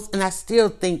apples, and I still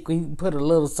think we put a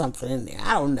little something in there.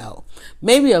 I don't know.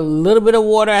 Maybe a little bit of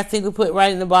water I think we put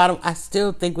right in the bottom. I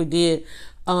still think we did,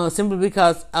 simply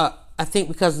because, I think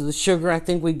because of the sugar, I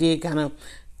think we did kind of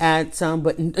add some.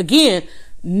 But again,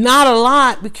 not a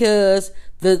lot because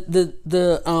the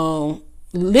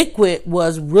liquid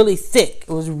was really thick.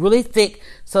 It was really thick.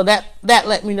 So that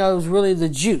let me know it was really the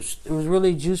juice. It was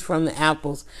really juice from the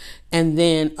apples. And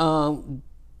then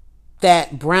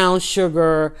that brown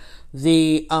sugar,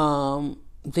 the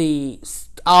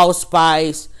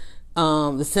allspice,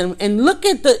 the cinnamon, and look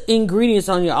at the ingredients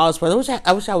on your allspice.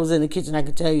 I wish I was in the kitchen. I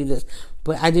could tell you this,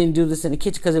 but I didn't do this in the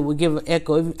kitchen because it would give an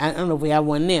echo. I don't know if we have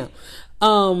one now.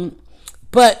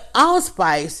 But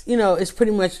allspice, is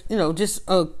pretty much, just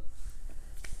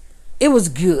it was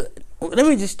good. Let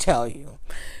me just tell you,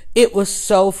 it was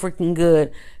so freaking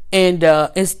good. And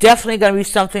it's definitely going to be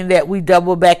something that we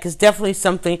double back. It's definitely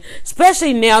something,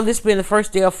 especially now, this being the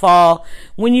first day of fall,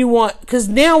 because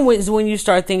now is when you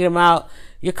start thinking about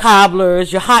your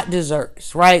cobblers, your hot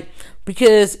desserts, right?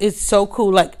 Because it's so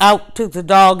cool. Like, I took the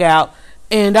dog out,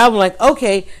 and I'm like,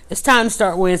 okay, it's time to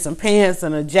start wearing some pants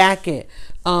and a jacket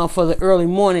for the early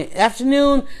morning.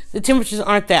 Afternoon, the temperatures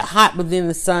aren't that hot, but then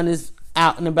the sun is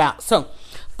out and about. So,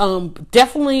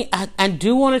 definitely, I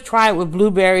do want to try it with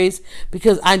blueberries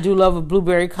because I do love a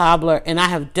blueberry cobbler, and I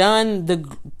have done the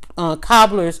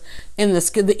cobblers in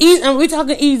the easy. We're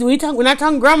talking easy. We're not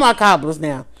talking grandma cobblers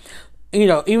now.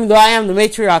 Even though I am the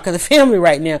matriarch of the family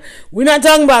right now, we're not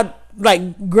talking about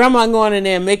like grandma going in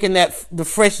there and making the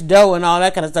fresh dough and all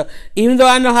that kind of stuff. Even though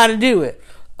I know how to do it,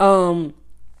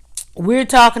 we're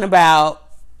talking about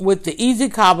with the easy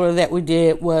cobbler that we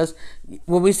did was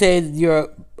what we said your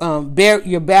berries.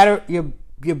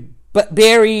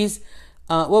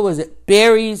 What was it?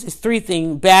 Berries is three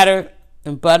things: batter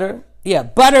and butter. Yeah,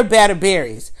 butter, batter,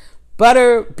 berries.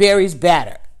 Butter, berries,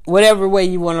 batter. Whatever way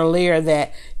you want to layer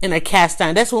that in a cast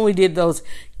iron. That's when we did those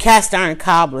cast iron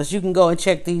cobblers. You can go and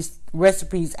check these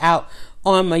recipes out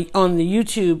on the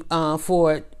YouTube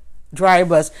for Dryer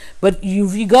Buzz. But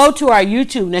if you go to our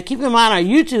YouTube, now keep in mind our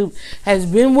YouTube has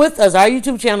been with us. Our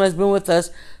YouTube channel has been with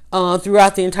us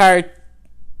throughout the entire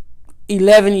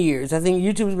 11 years. I think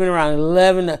YouTube's been around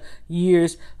 11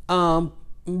 years,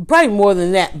 probably more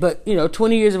than that, but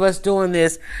 20 years of us doing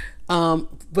this.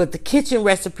 But the kitchen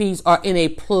recipes are in a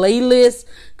playlist,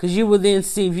 because you will then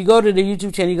see, if you go to the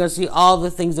YouTube channel, you're going to see all the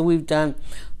things that we've done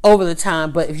over the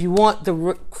time. But if you want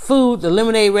the food, the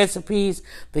lemonade recipes,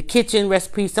 the kitchen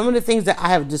recipes, some of the things that I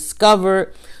have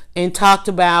discovered and talked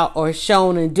about or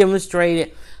shown and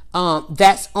demonstrated,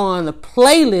 that's on the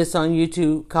playlist on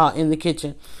YouTube called In the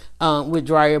Kitchen with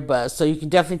Dryer Buzz. So you can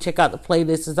definitely check out the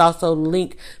playlist. There's also a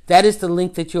link. That is the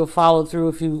link that you'll follow through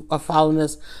if you are following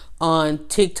us on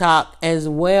TikTok, as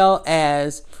well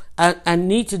as I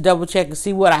need to double check and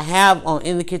see what I have on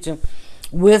In the Kitchen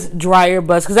with Dryer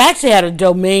Buzz, because I actually had a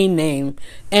domain name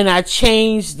and I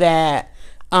changed that.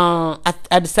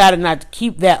 I decided not to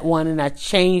keep that one and I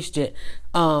changed it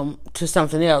to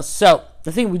something else. So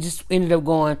I think we just ended up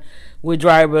going with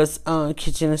Dryer Buzz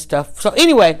kitchen and stuff. So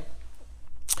anyway,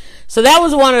 so that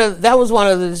was one of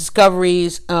the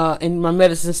discoveries, and my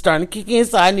medicine's starting to kick in,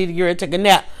 so I need to get ready to take a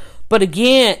nap. But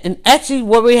again, and actually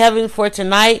what we're having for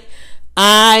tonight,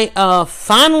 I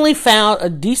finally found a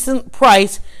decent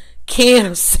price can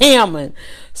of salmon.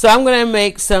 So I'm going to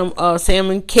make some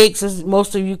salmon cakes, as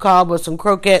most of you call, but some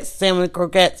croquettes, salmon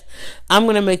croquettes. I'm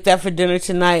going to make that for dinner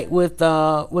tonight with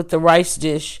the rice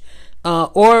dish.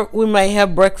 Or we might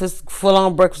have breakfast,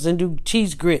 full-on breakfast, and do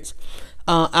cheese grits.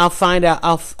 I'll find out.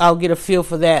 I'll get a feel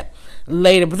for that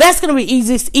later. But that's going to be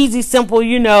easy, simple.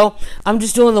 You know, I'm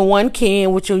just doing the one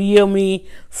can, which will yield me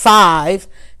 5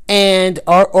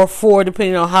 or 4,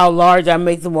 depending on how large I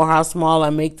make them or how small I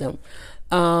make them.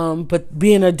 But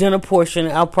being a dinner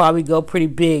portion, I'll probably go pretty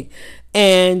big.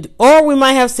 Or we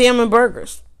might have salmon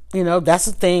burgers. You know, that's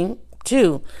a thing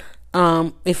too.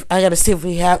 If I got to see if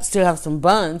we still have some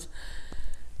buns.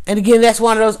 And again, that's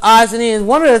one of those odds and ends.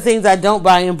 One of the things I don't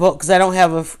buy in bulk, because I don't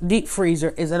have a deep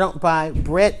freezer, is I don't buy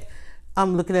bread.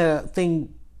 I'm looking at a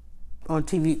thing on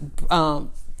TV.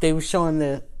 They were showing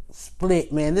the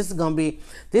split. Man, this is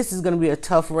gonna be a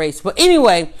tough race. But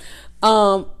anyway,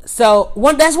 so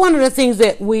that's one of the things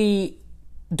that we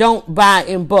don't buy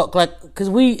in bulk, like, because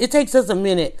it takes us a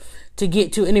minute to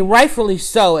get to, and rightfully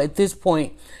so at this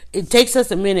point. It takes us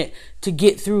a minute to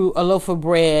get through a loaf of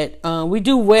bread. We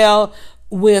do well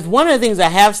with one of the things I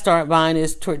have started buying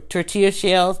is tortilla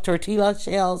shells,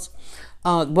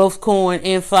 both corn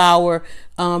and flour,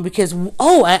 because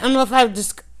I don't know if I've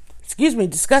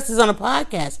discussed this on a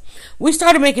podcast. We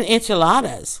started making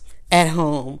enchiladas at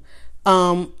home.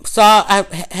 So I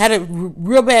had a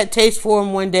real bad taste for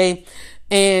them one day,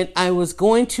 and I was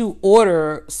going to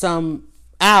order some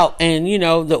out, and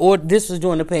this was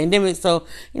during the pandemic, so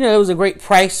it was a great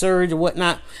price surge or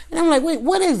whatnot, and I'm like, wait,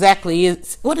 what exactly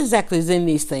is in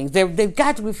these things? They've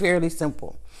got to be fairly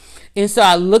simple. And so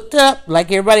I looked up,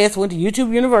 like everybody else, went to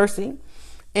YouTube University,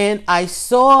 and I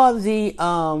saw the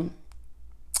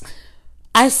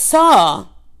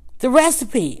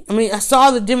recipe. I saw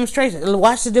the demonstration. I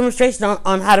watched the demonstration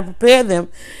on how to prepare them,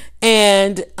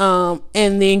 and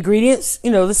the ingredients,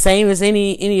 the same as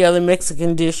any other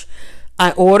Mexican dish.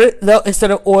 I ordered, though,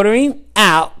 instead of ordering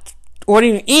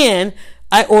in,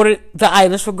 I ordered the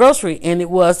items for grocery, and it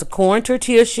was the corn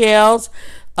tortilla shells,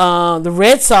 the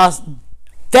red sauce.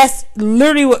 That's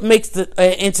literally what makes the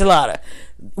enchilada.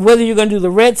 Whether you're going to do the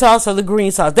red sauce or the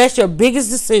green sauce, that's your biggest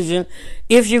decision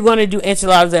if you're going to do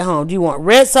enchiladas at home. Do you want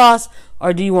red sauce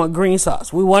or do you want green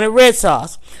sauce? We wanted red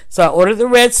sauce, so I ordered the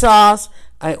red sauce.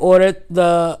 I ordered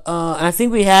I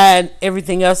think we had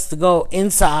everything else to go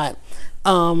inside.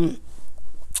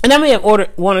 And I may have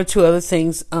ordered 1 or 2 other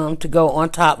things to go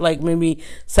on top, like maybe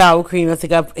sour cream. I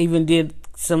think I even did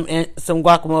some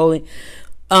guacamole.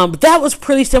 But that was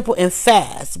pretty simple and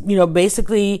fast.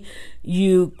 Basically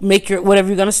you make whatever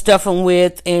you're going to stuff them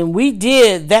with. And we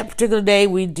did, that particular day,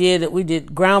 we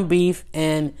did ground beef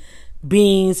and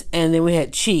beans, and then we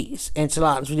had cheese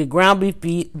enchiladas. We did ground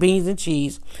beef, beans, and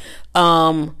cheese.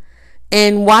 And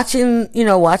watching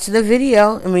the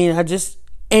video,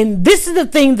 and this is the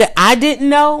thing that I didn't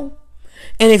know.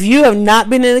 And if you have not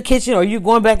been in the kitchen or you're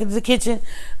going back into the kitchen,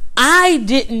 I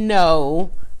didn't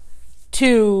know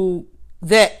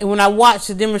that when I watched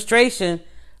the demonstration,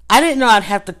 I didn't know I'd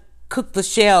have to cook the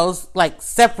shells like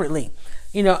separately,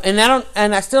 and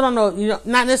I still don't know,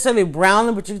 not necessarily brown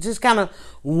them, but you just kind of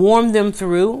warm them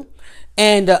through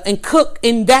and cook.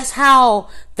 And that's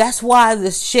why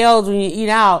the shells, when you eat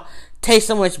out, taste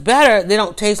so much better. They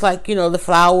don't taste like, the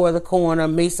flour or the corn or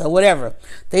mesa, whatever.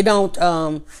 They don't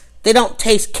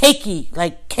taste cakey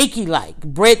like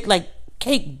bread, like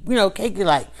cake, cakey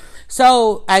like.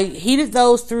 So I heated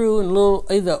those through in a little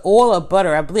either oil or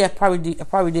butter. I believe I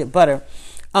probably did butter.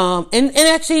 And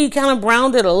actually kind of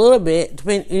browned it a little bit,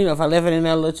 depending, if I left it in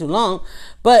there a little too long.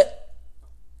 But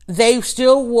they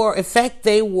still were, in fact,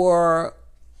 they were,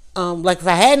 like if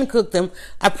I hadn't cooked them,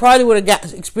 I probably would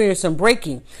have experienced some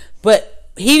breaking. But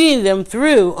heating them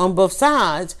through on both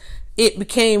sides, it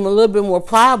became a little bit more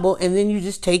pliable, and then you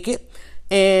just take it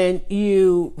and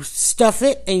you stuff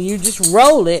it and you just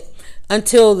roll it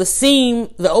until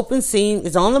the open seam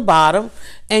is on the bottom,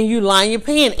 and you line your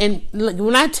pan. And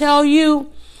when I tell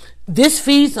you, this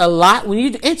feeds a lot. When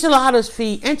you do enchiladas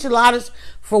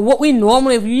for what we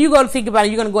normally, if you go to think about it,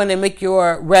 you're going to go in there and make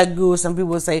your ragu, some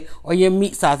people would say, or your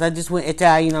meat sauce. I just went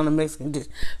Italian on a Mexican dish.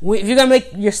 If you're going to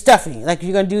make your stuffing, like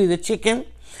you're going to do either chicken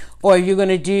or you're going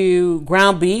to do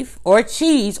ground beef or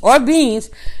cheese or beans,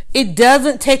 it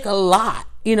doesn't take a lot.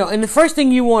 You know, and the first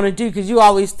thing you want to do, because you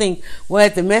always think, well,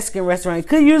 at the Mexican restaurant, you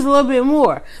could use a little bit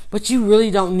more, but you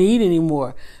really don't need any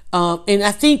more. And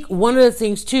I think one of the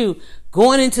things too,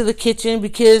 going into the kitchen,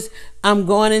 because I'm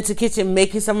going into the kitchen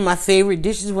making some of my favorite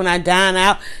dishes when I dine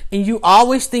out, and you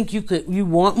always think you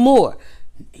want more.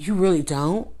 You really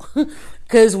don't.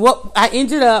 Because what I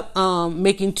ended up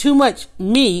making too much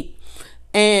meat,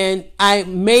 and I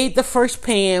made the first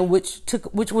pan, which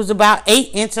was about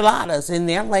 8 enchiladas in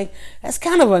there. I'm like, that's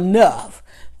kind of enough.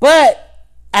 But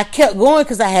I kept going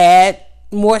because I had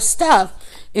more stuff.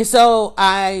 And so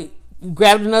I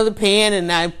grabbed another pan,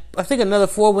 and I think another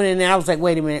 4 went in there. I was like,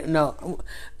 wait a minute, no,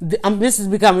 this is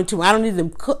becoming too much.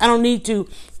 I don't need to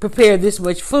prepare this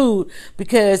much food,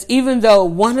 because even though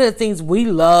one of the things we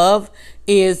love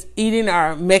is eating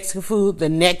our Mexican food the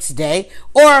next day,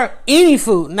 or any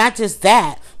food, not just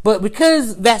that, but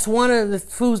because that's one of the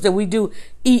foods that we do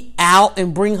eat out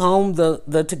and bring home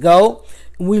the to-go.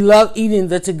 We love eating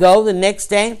the to-go the next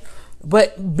day.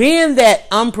 But being that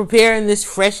I'm preparing this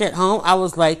fresh at home, I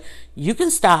was like, you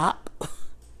can stop.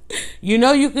 You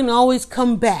know, you can always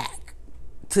come back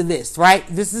to this, right?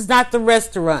 This is not the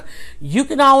restaurant. You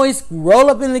can always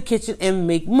roll up in the kitchen and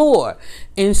make more.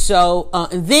 And so,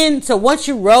 so once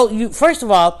you roll, first of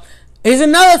all, is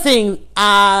another thing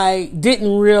I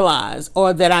didn't realize,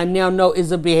 or that I now know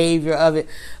is a behavior of it.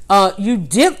 You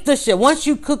dip the shell. Once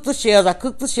you cook the shells, I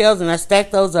cooked the shells and I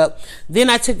stacked those up. Then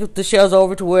I took the shells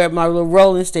over to where my little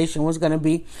rolling station was going to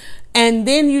be. And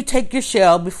then you take your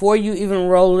shell, before you even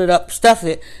roll it up, stuff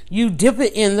it, you dip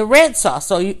it in the red sauce.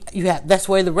 So that's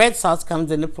where the red sauce comes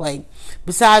into play,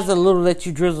 besides the little that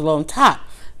you drizzle on top.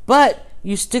 But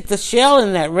you stick the shell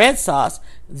in that red sauce.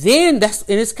 Then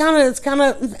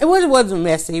it wasn't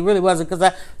messy. It really wasn't,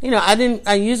 because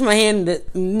I used my hand to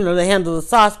handle the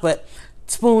sauce, but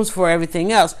spoons for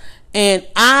everything else. And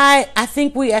I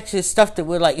think we actually stuffed it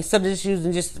with, like, instead of just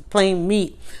using just plain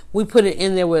meat, we put it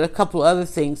in there with a couple of other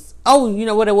things. Oh, you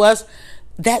know what it was?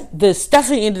 That the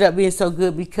stuffing ended up being so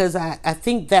good because I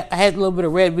think that I had a little bit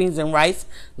of red beans and rice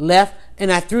left,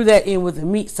 and I threw that in with the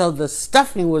meat. So the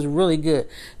stuffing was really good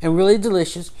and really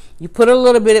delicious. You put a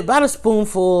little bit, about a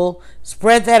spoonful,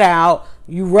 spread that out.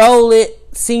 You roll it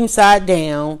seam side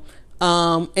down,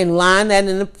 and line that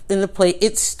in the plate.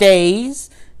 It stays,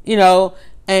 and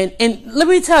let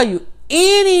me tell you,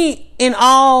 in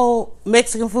all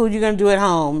Mexican food you're going to do at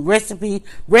home,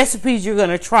 recipes you're going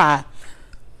to try,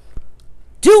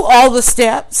 do all the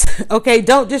steps, okay?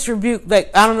 Don't just rebuke, like,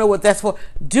 I don't know what that's for.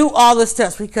 Do all the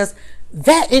steps, because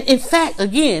that, in fact,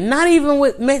 again, not even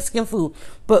with Mexican food,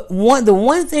 but the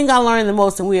one thing I learned the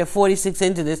most, and we are 46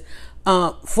 into this,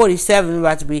 47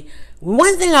 about to be,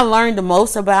 one thing I learned the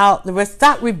most about the rest,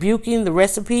 stop rebuking the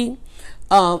recipe,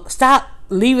 stop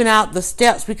leaving out the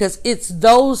steps, because it's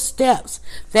those steps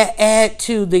that add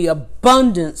to the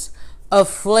abundance of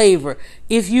flavor.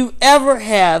 If you ever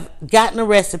have gotten a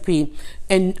recipe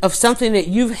and of something that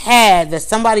you've had that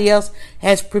somebody else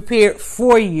has prepared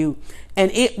for you,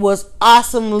 and it was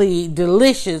awesomely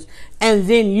delicious, and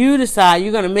then you decide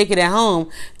you're going to make it at home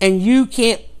and you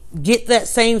can't get that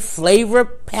same flavor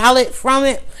palette from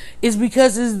it, is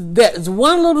because there's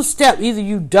one little step either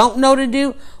you don't know to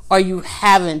do or you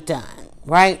haven't done,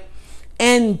 right?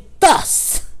 And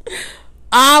thus,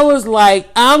 I was like,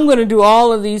 I'm going to do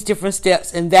all of these different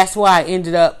steps, and that's why I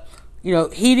ended up,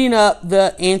 heating up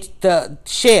the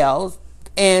shells,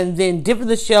 and then dipping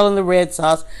the shell in the red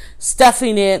sauce,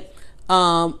 stuffing it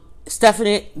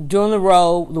during the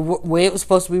roll, the way it was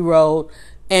supposed to be rolled,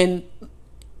 and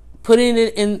putting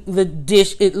it in the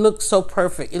dish. It looked so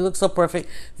perfect.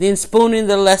 Then spooning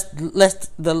the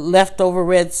leftover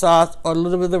red sauce, or a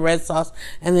little bit of the red sauce,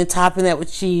 and then topping that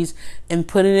with cheese and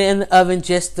putting it in the oven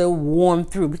just to warm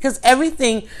through. Because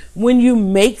everything, when you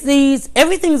make these,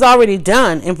 everything's already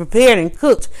done and prepared and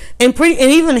cooked and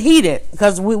even heated,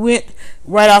 because we came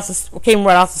right off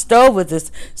the stove with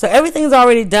this. So everything's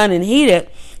already done and heated.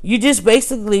 You just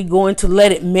basically going to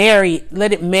let it marry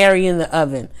in the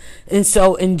oven,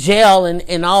 and gel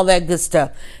and all that good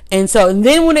stuff. And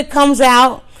then when it comes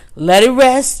out, let it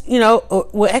rest.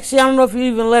 Well, actually, I don't know if you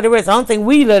even let it rest. I don't think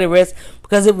we let it rest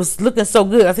because it was looking so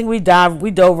good. I think we dove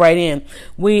right in.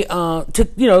 We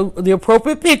took the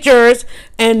appropriate pictures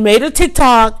and made a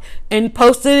TikTok and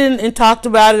posted and talked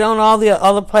about it on all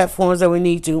the platforms that we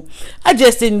need to. I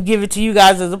just didn't give it to you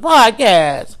guys as a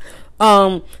podcast.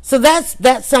 So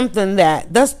that's something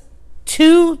that's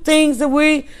two things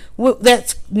that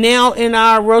that's now in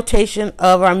our rotation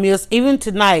of our meals. Even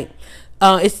tonight,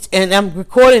 and I'm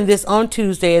recording this on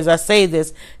Tuesday as I say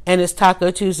this, and it's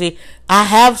Taco Tuesday. I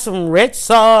have some red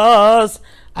sauce.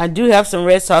 I do have some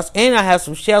red sauce, and I have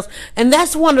some shells. And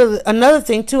that's another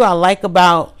thing too I like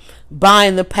about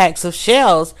buying the packs of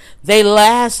shells. They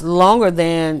last longer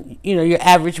than, your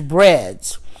average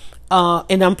breads.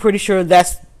 And I'm pretty sure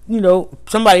that's,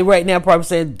 somebody right now probably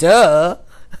saying, duh.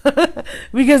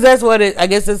 Because that's what I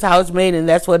guess that's how it's made, and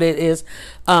that's what it is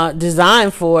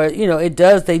designed for.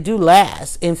 They do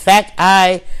last. In fact,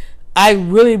 I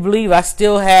really believe I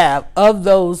still have, of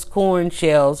those corn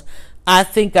shells, I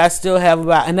think I still have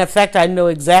about, and in fact I know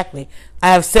exactly,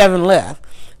 I have 7 left,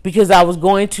 because I was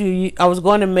going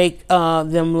to make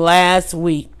them last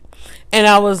week, and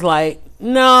I was like,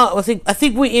 no, I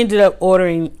think we ended up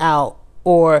ordering out,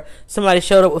 or somebody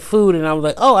showed up with food, and I was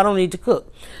like, oh, I don't need to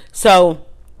cook. So,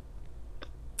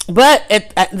 but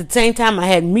at the same time,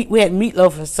 we had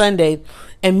meatloaf for Sunday,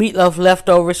 and meatloaf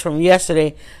leftovers from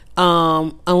yesterday.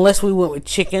 Unless we went with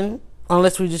chicken,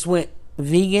 unless we just went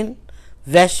vegan,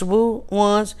 vegetable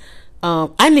ones. I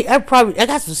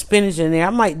got some spinach in there.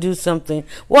 I might do something.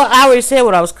 Well, I already said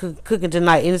what I was cooking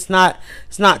tonight, and it's not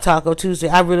Taco Tuesday.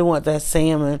 I really want that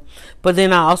salmon, but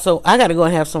then I got to go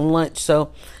and have some lunch,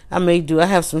 so I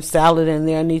have some salad in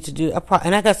there I need to do.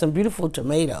 And I got some beautiful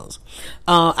tomatoes.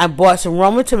 I bought some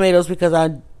Roma tomatoes because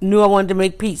I knew I wanted to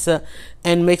make pizza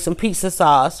and make some pizza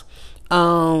sauce.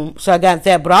 So I got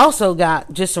that, but I also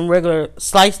got just some regular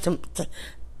sliced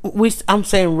I'm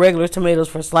saying regular tomatoes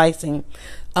for slicing.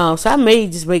 So I may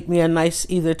just make me a nice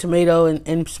either tomato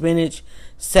and spinach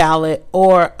salad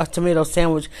or a tomato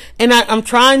sandwich. And I'm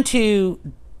trying to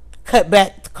cut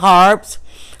back the carbs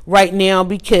right now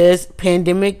because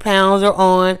pandemic pounds are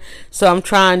on. So I'm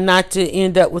trying not to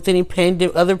end up with any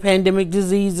other pandemic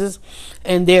diseases,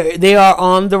 and they are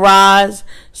on the rise.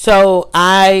 So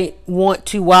I want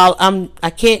to,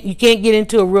 you can't get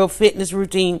into a real fitness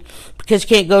routine because you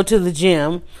can't go to the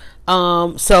gym.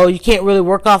 So you can't really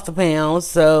work off the pounds.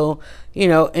 So,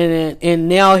 and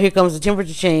now here comes the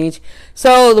temperature change.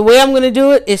 So the way I'm going to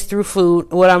do it is through food.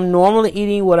 What I'm normally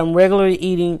eating, what I'm regularly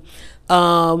eating.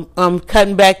 I'm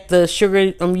cutting back the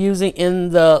sugar I'm using in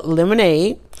the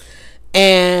lemonade.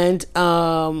 And,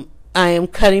 I am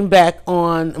cutting back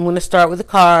I'm going to start with the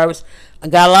carbs. I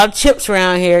got a lot of chips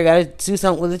around here. Got to do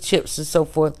something with the chips and so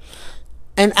forth.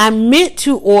 And I meant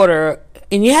to order,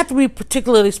 and you have to be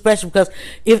particularly special because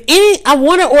I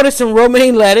want to order some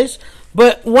romaine lettuce,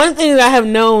 but one thing that I have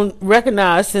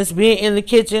recognized since being in the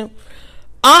kitchen,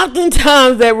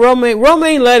 oftentimes that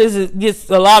romaine lettuce has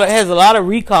a lot of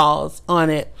recalls on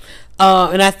it.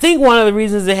 And I think one of the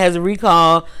reasons it has a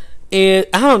recall is,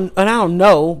 I don't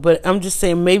know, but I'm just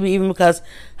saying maybe even because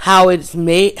how it's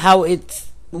made, the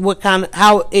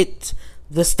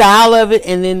style of it,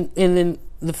 and then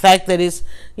the fact that it's,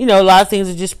 a lot of things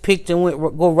are just picked and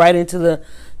go right into the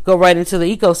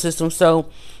ecosystem. So,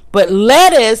 but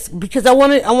lettuce, because I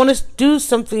want to do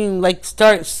something like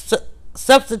start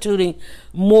substituting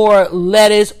more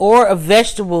lettuce or a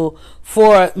vegetable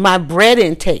for my bread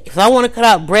intake. If I want to cut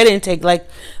out bread intake, like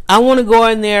I want to go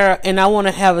in there and I want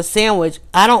to have a sandwich,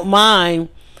 I don't mind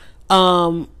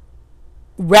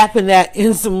wrapping that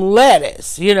in some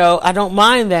lettuce. I don't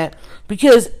mind that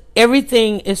because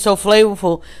everything is so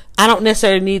flavorful. I don't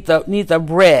necessarily need the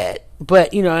bread,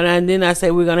 but and then I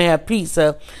say we're gonna have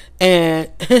pizza, and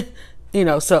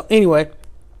So anyway,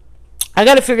 I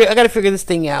gotta figure this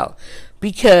thing out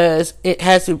because it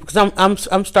has to. Because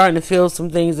I'm starting to feel some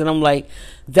things, and I'm like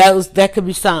that could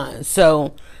be signs.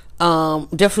 So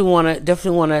definitely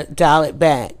wanna dial it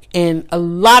back. And a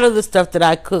lot of the stuff that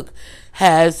I cook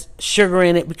has sugar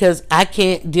in it because I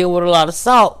can't deal with a lot of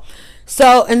salt.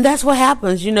 So, and that's what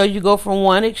happens. You go from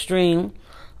one extreme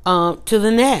to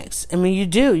the next. I mean,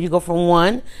 you go from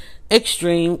one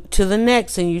extreme to the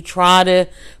next, and you try to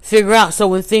figure out. So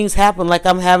when things happen, like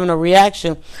I'm having a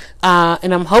reaction,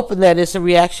 and I'm hoping that it's a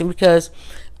reaction because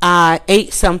I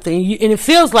ate something, and it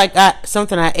feels like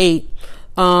something I ate.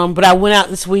 But I went out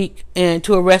this week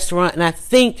to a restaurant, and I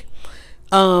think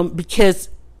because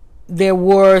there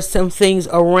were some things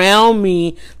around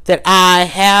me that I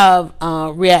have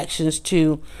reactions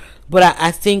to, but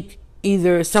I think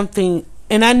either something,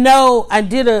 and I know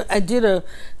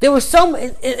there was so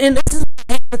many, and this is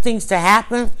things to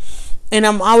happen, and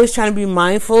I'm always trying to be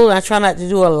mindful, and I try not to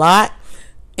do a lot,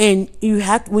 and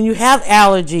when you have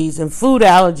allergies and food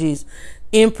allergies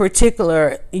in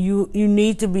particular, you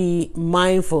need to be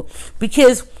mindful,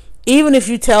 because even if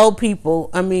you tell people,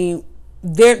 I mean,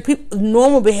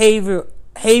 normal behavior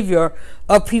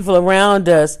of people around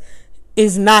us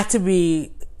is not to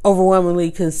be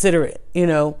overwhelmingly considerate,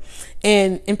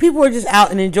 and people are just out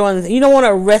and enjoying this. You don't want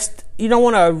to arrest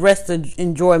to arrest the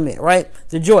enjoyment, right?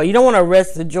 The joy. You don't want to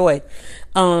arrest the joy.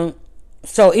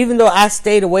 So even though I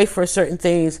stayed away for certain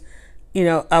things,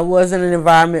 I was in an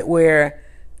environment where,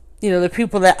 the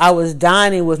people that I was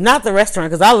dining with, not the restaurant,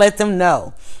 because I let them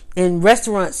know. And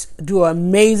restaurants do an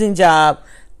amazing job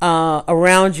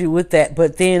around you with that.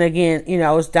 But then again,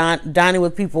 I was dining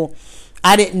with people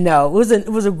I didn't know. It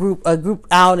was a group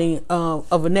outing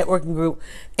of a networking group,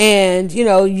 and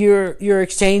you're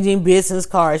exchanging business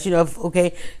cards.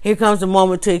 Okay, here comes the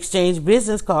moment to exchange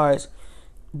business cards,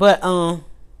 but I'm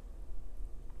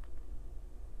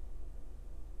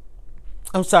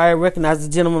sorry, I recognize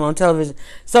the gentleman on television.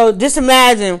 So just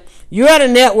imagine you're at a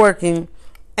networking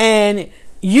and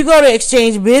you go to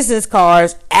exchange business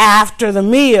cards after the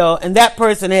meal, and that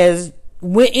person has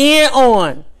went in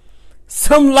on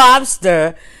some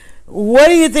lobster. What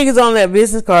do you think is on that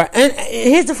business card? And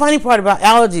here's the funny part about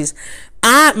allergies.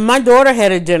 My daughter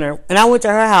had a dinner, and I went to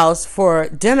her house for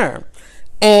dinner,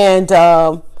 and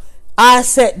I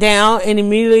sat down and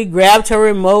immediately grabbed her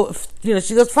remote.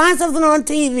 She goes, "Find something on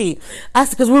TV." I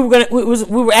said, because we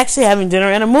were actually having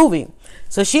dinner and a movie,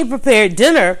 so she prepared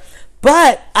dinner.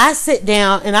 But I sit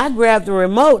down and I grabbed the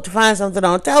remote to find something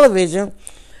on television.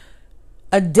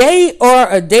 A day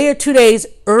or 2 days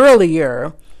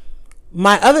earlier,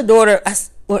 my other daughter, I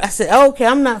said, "Oh, okay,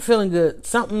 I'm not feeling good.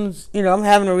 Something's, I'm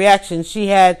having a reaction."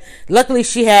 Luckily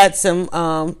she had some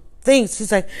things. She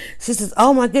says,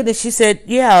 "Oh my goodness." She said,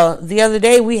 "Yeah, the other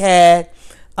day we had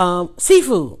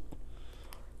seafood."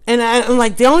 And I'm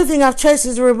like, "The only thing I've touched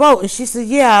is the remote." And she said,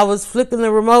 "Yeah, I was flipping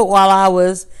the remote while I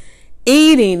was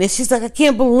eating." And she's like, "I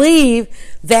can't believe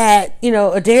that,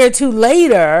 a day or two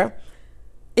later,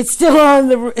 it's still on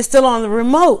the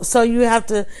remote." So you have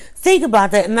to think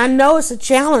about that. And I know it's a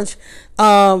challenge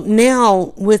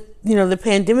now with the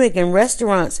pandemic and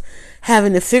restaurants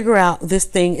having to figure out this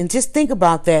thing. And just think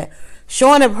about that,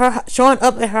 showing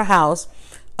up at her house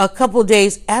a couple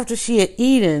days after she had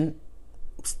eaten.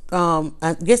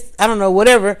 I guess, I don't know,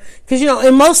 whatever, because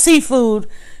in most seafood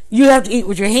you have to eat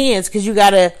with your hands, because you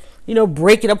gotta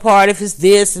break it apart if it's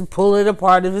this and pull it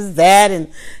apart if it's that, and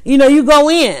you go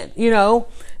in,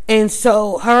 and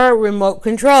so her remote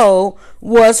control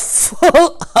was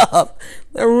full of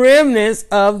the remnants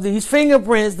of these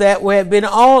fingerprints that had been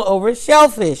all over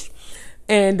shellfish,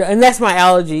 and that's my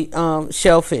allergy,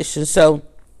 shellfish. And so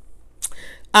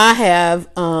I have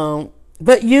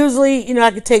but usually,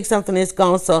 I could take something that's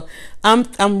gone. So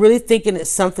I'm really thinking it's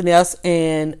something else,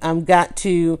 and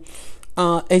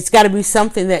it's got to be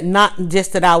something that not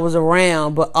just that I was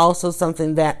around, but also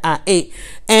something that I ate,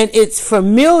 and it's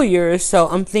familiar. So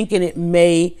I'm thinking it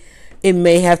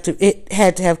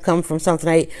had to have come from something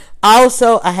I ate.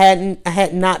 Also, I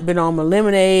had not been on my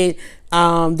lemonade.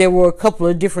 There were a couple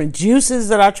of different juices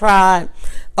that I tried.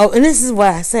 Oh, and this is what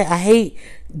I say. I hate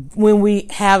when we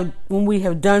have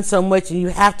done so much and you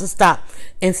have to stop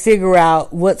and figure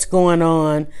out what's going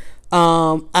on.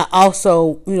 I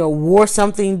also, wore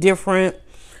something different.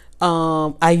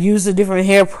 I used a different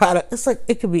hair product. It's like,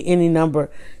 it could be any number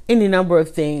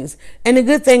of things. And the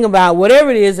good thing about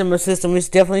whatever it is in my system, it's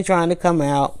definitely trying to come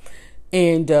out.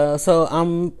 And, so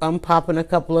I'm popping a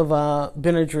couple of,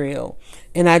 Benadryl,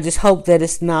 and I just hope that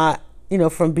it's not,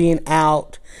 from being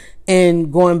out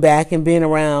and going back and being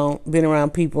around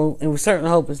people. And we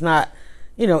certainly hope it's not,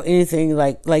 anything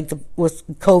like with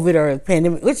COVID or the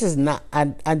pandemic, which is not, I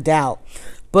doubt.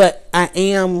 But I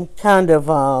am kind of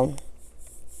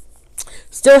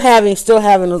still having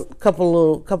a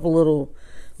couple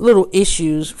little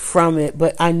issues from it.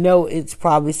 But I know it's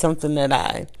probably something that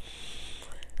I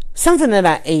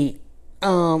ate,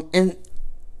 and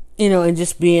and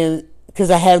just being,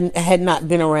 because I had not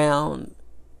been around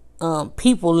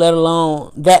people, let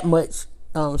alone that much,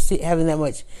 having that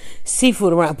much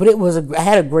seafood around. But I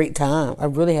had a great time. I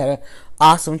really had an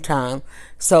awesome time.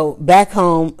 So back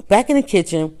home, back in the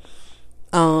kitchen,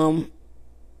 I'm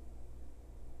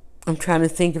trying to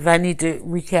think if I need to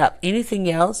recap anything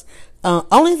else. The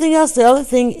other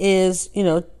thing is,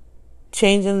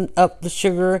 changing up the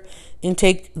sugar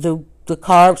intake, the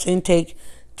carbs intake,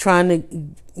 trying to,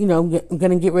 I'm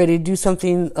going to get ready to do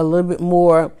something a little bit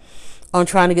more on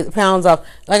trying to get the pounds off.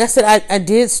 Like I said, I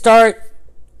did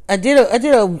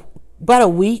about a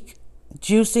week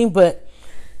juicing, but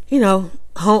being home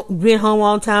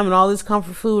all the time and all this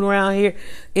comfort food around here,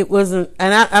 it wasn't.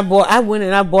 And I went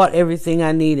and I bought everything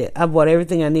I needed.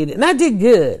 And I did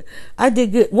good.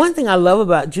 One thing I love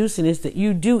about juicing is that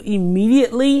you do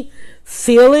immediately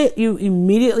feel it.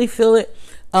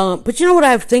 But you know what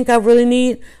I think I really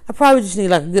need? I probably just need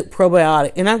like a good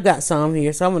probiotic, and I've got some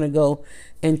here, so I'm going to go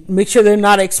and make sure they're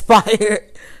not expired.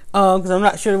 because I'm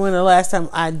not sure when the last time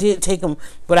I did take them,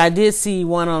 but I did see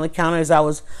one on the counter as I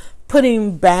was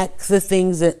putting back the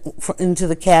things into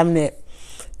the cabinet.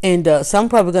 And so I'm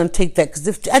probably going to take that,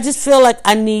 because I just feel like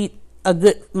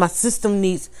my system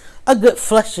needs a good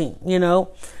flushing,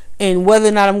 and whether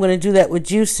or not I'm going to do that with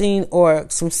juicing or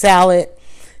some salad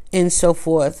and so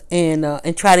forth, and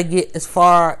try to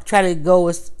go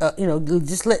as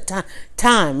just let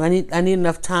time. I need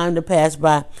enough time to pass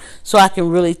by so I can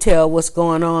really tell what's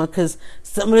going on, because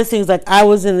some of the things, like I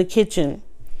was in the kitchen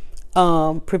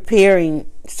preparing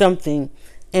something,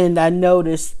 and I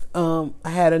noticed I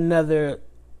had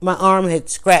my arm had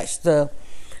scratched the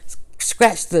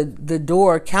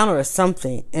door counter or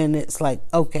something, and it's like,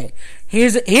 okay,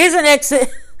 here's an exit,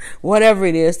 whatever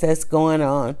it is that's going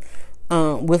on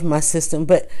with my system.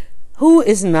 But who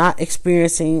is not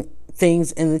experiencing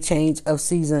things in the change of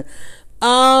season?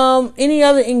 Any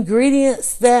other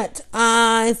ingredients that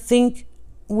I think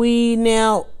we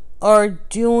now are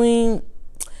doing?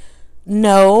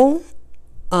 No.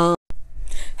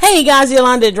 Hey guys,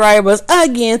 Yolanda at Dryer Buzz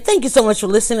again. Thank you so much for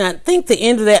listening. I think the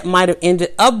end of that might have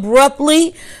ended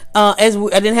abruptly, I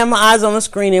didn't have my eyes on the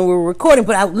screen and we were recording.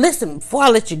 But listen, before I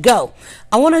let you go,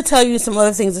 I want to tell you some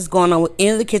other things that's going on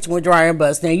in the kitchen with Dryer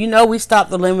Buzz. Now, we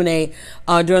stopped the lemonade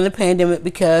during the pandemic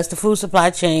because the food supply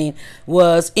chain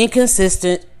was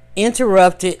inconsistent,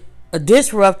 interrupted,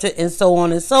 disrupted, and so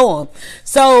on and so on.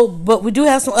 But we do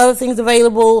have some other things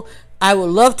available. I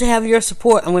would love to have your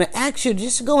support. I'm going to ask you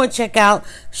just to go and check out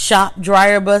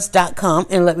shopdryerbuzz.com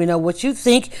and let me know what you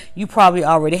think. You probably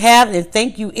already have, and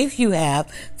thank you if you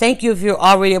have. Thank you if you're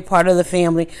already a part of the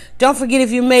family. Don't forget,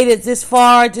 if you made it this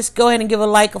far, just go ahead and give a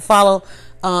like, a follow,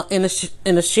 and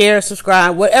a share,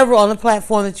 subscribe, whatever on the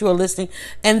platform that you are listening.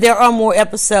 And there are more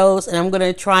episodes, and I'm going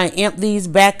to try and amp these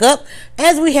back up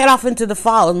as we head off into the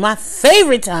fall. It's my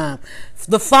favorite time.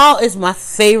 The fall is my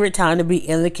favorite time to be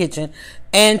in the kitchen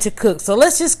and to cook. So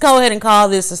let's just go ahead and call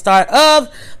this the start of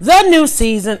the new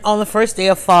season on the first day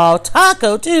of fall,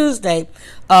 Taco Tuesday.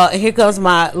 And here comes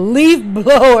my leaf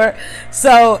blower.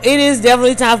 So it is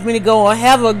definitely time for me to go on.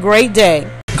 Have a great day.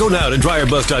 Go now to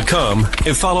DryerBuzz.com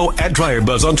and follow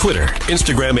 @DryerBuzz on Twitter,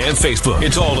 Instagram, and Facebook.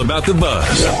 It's all about the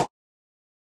buzz.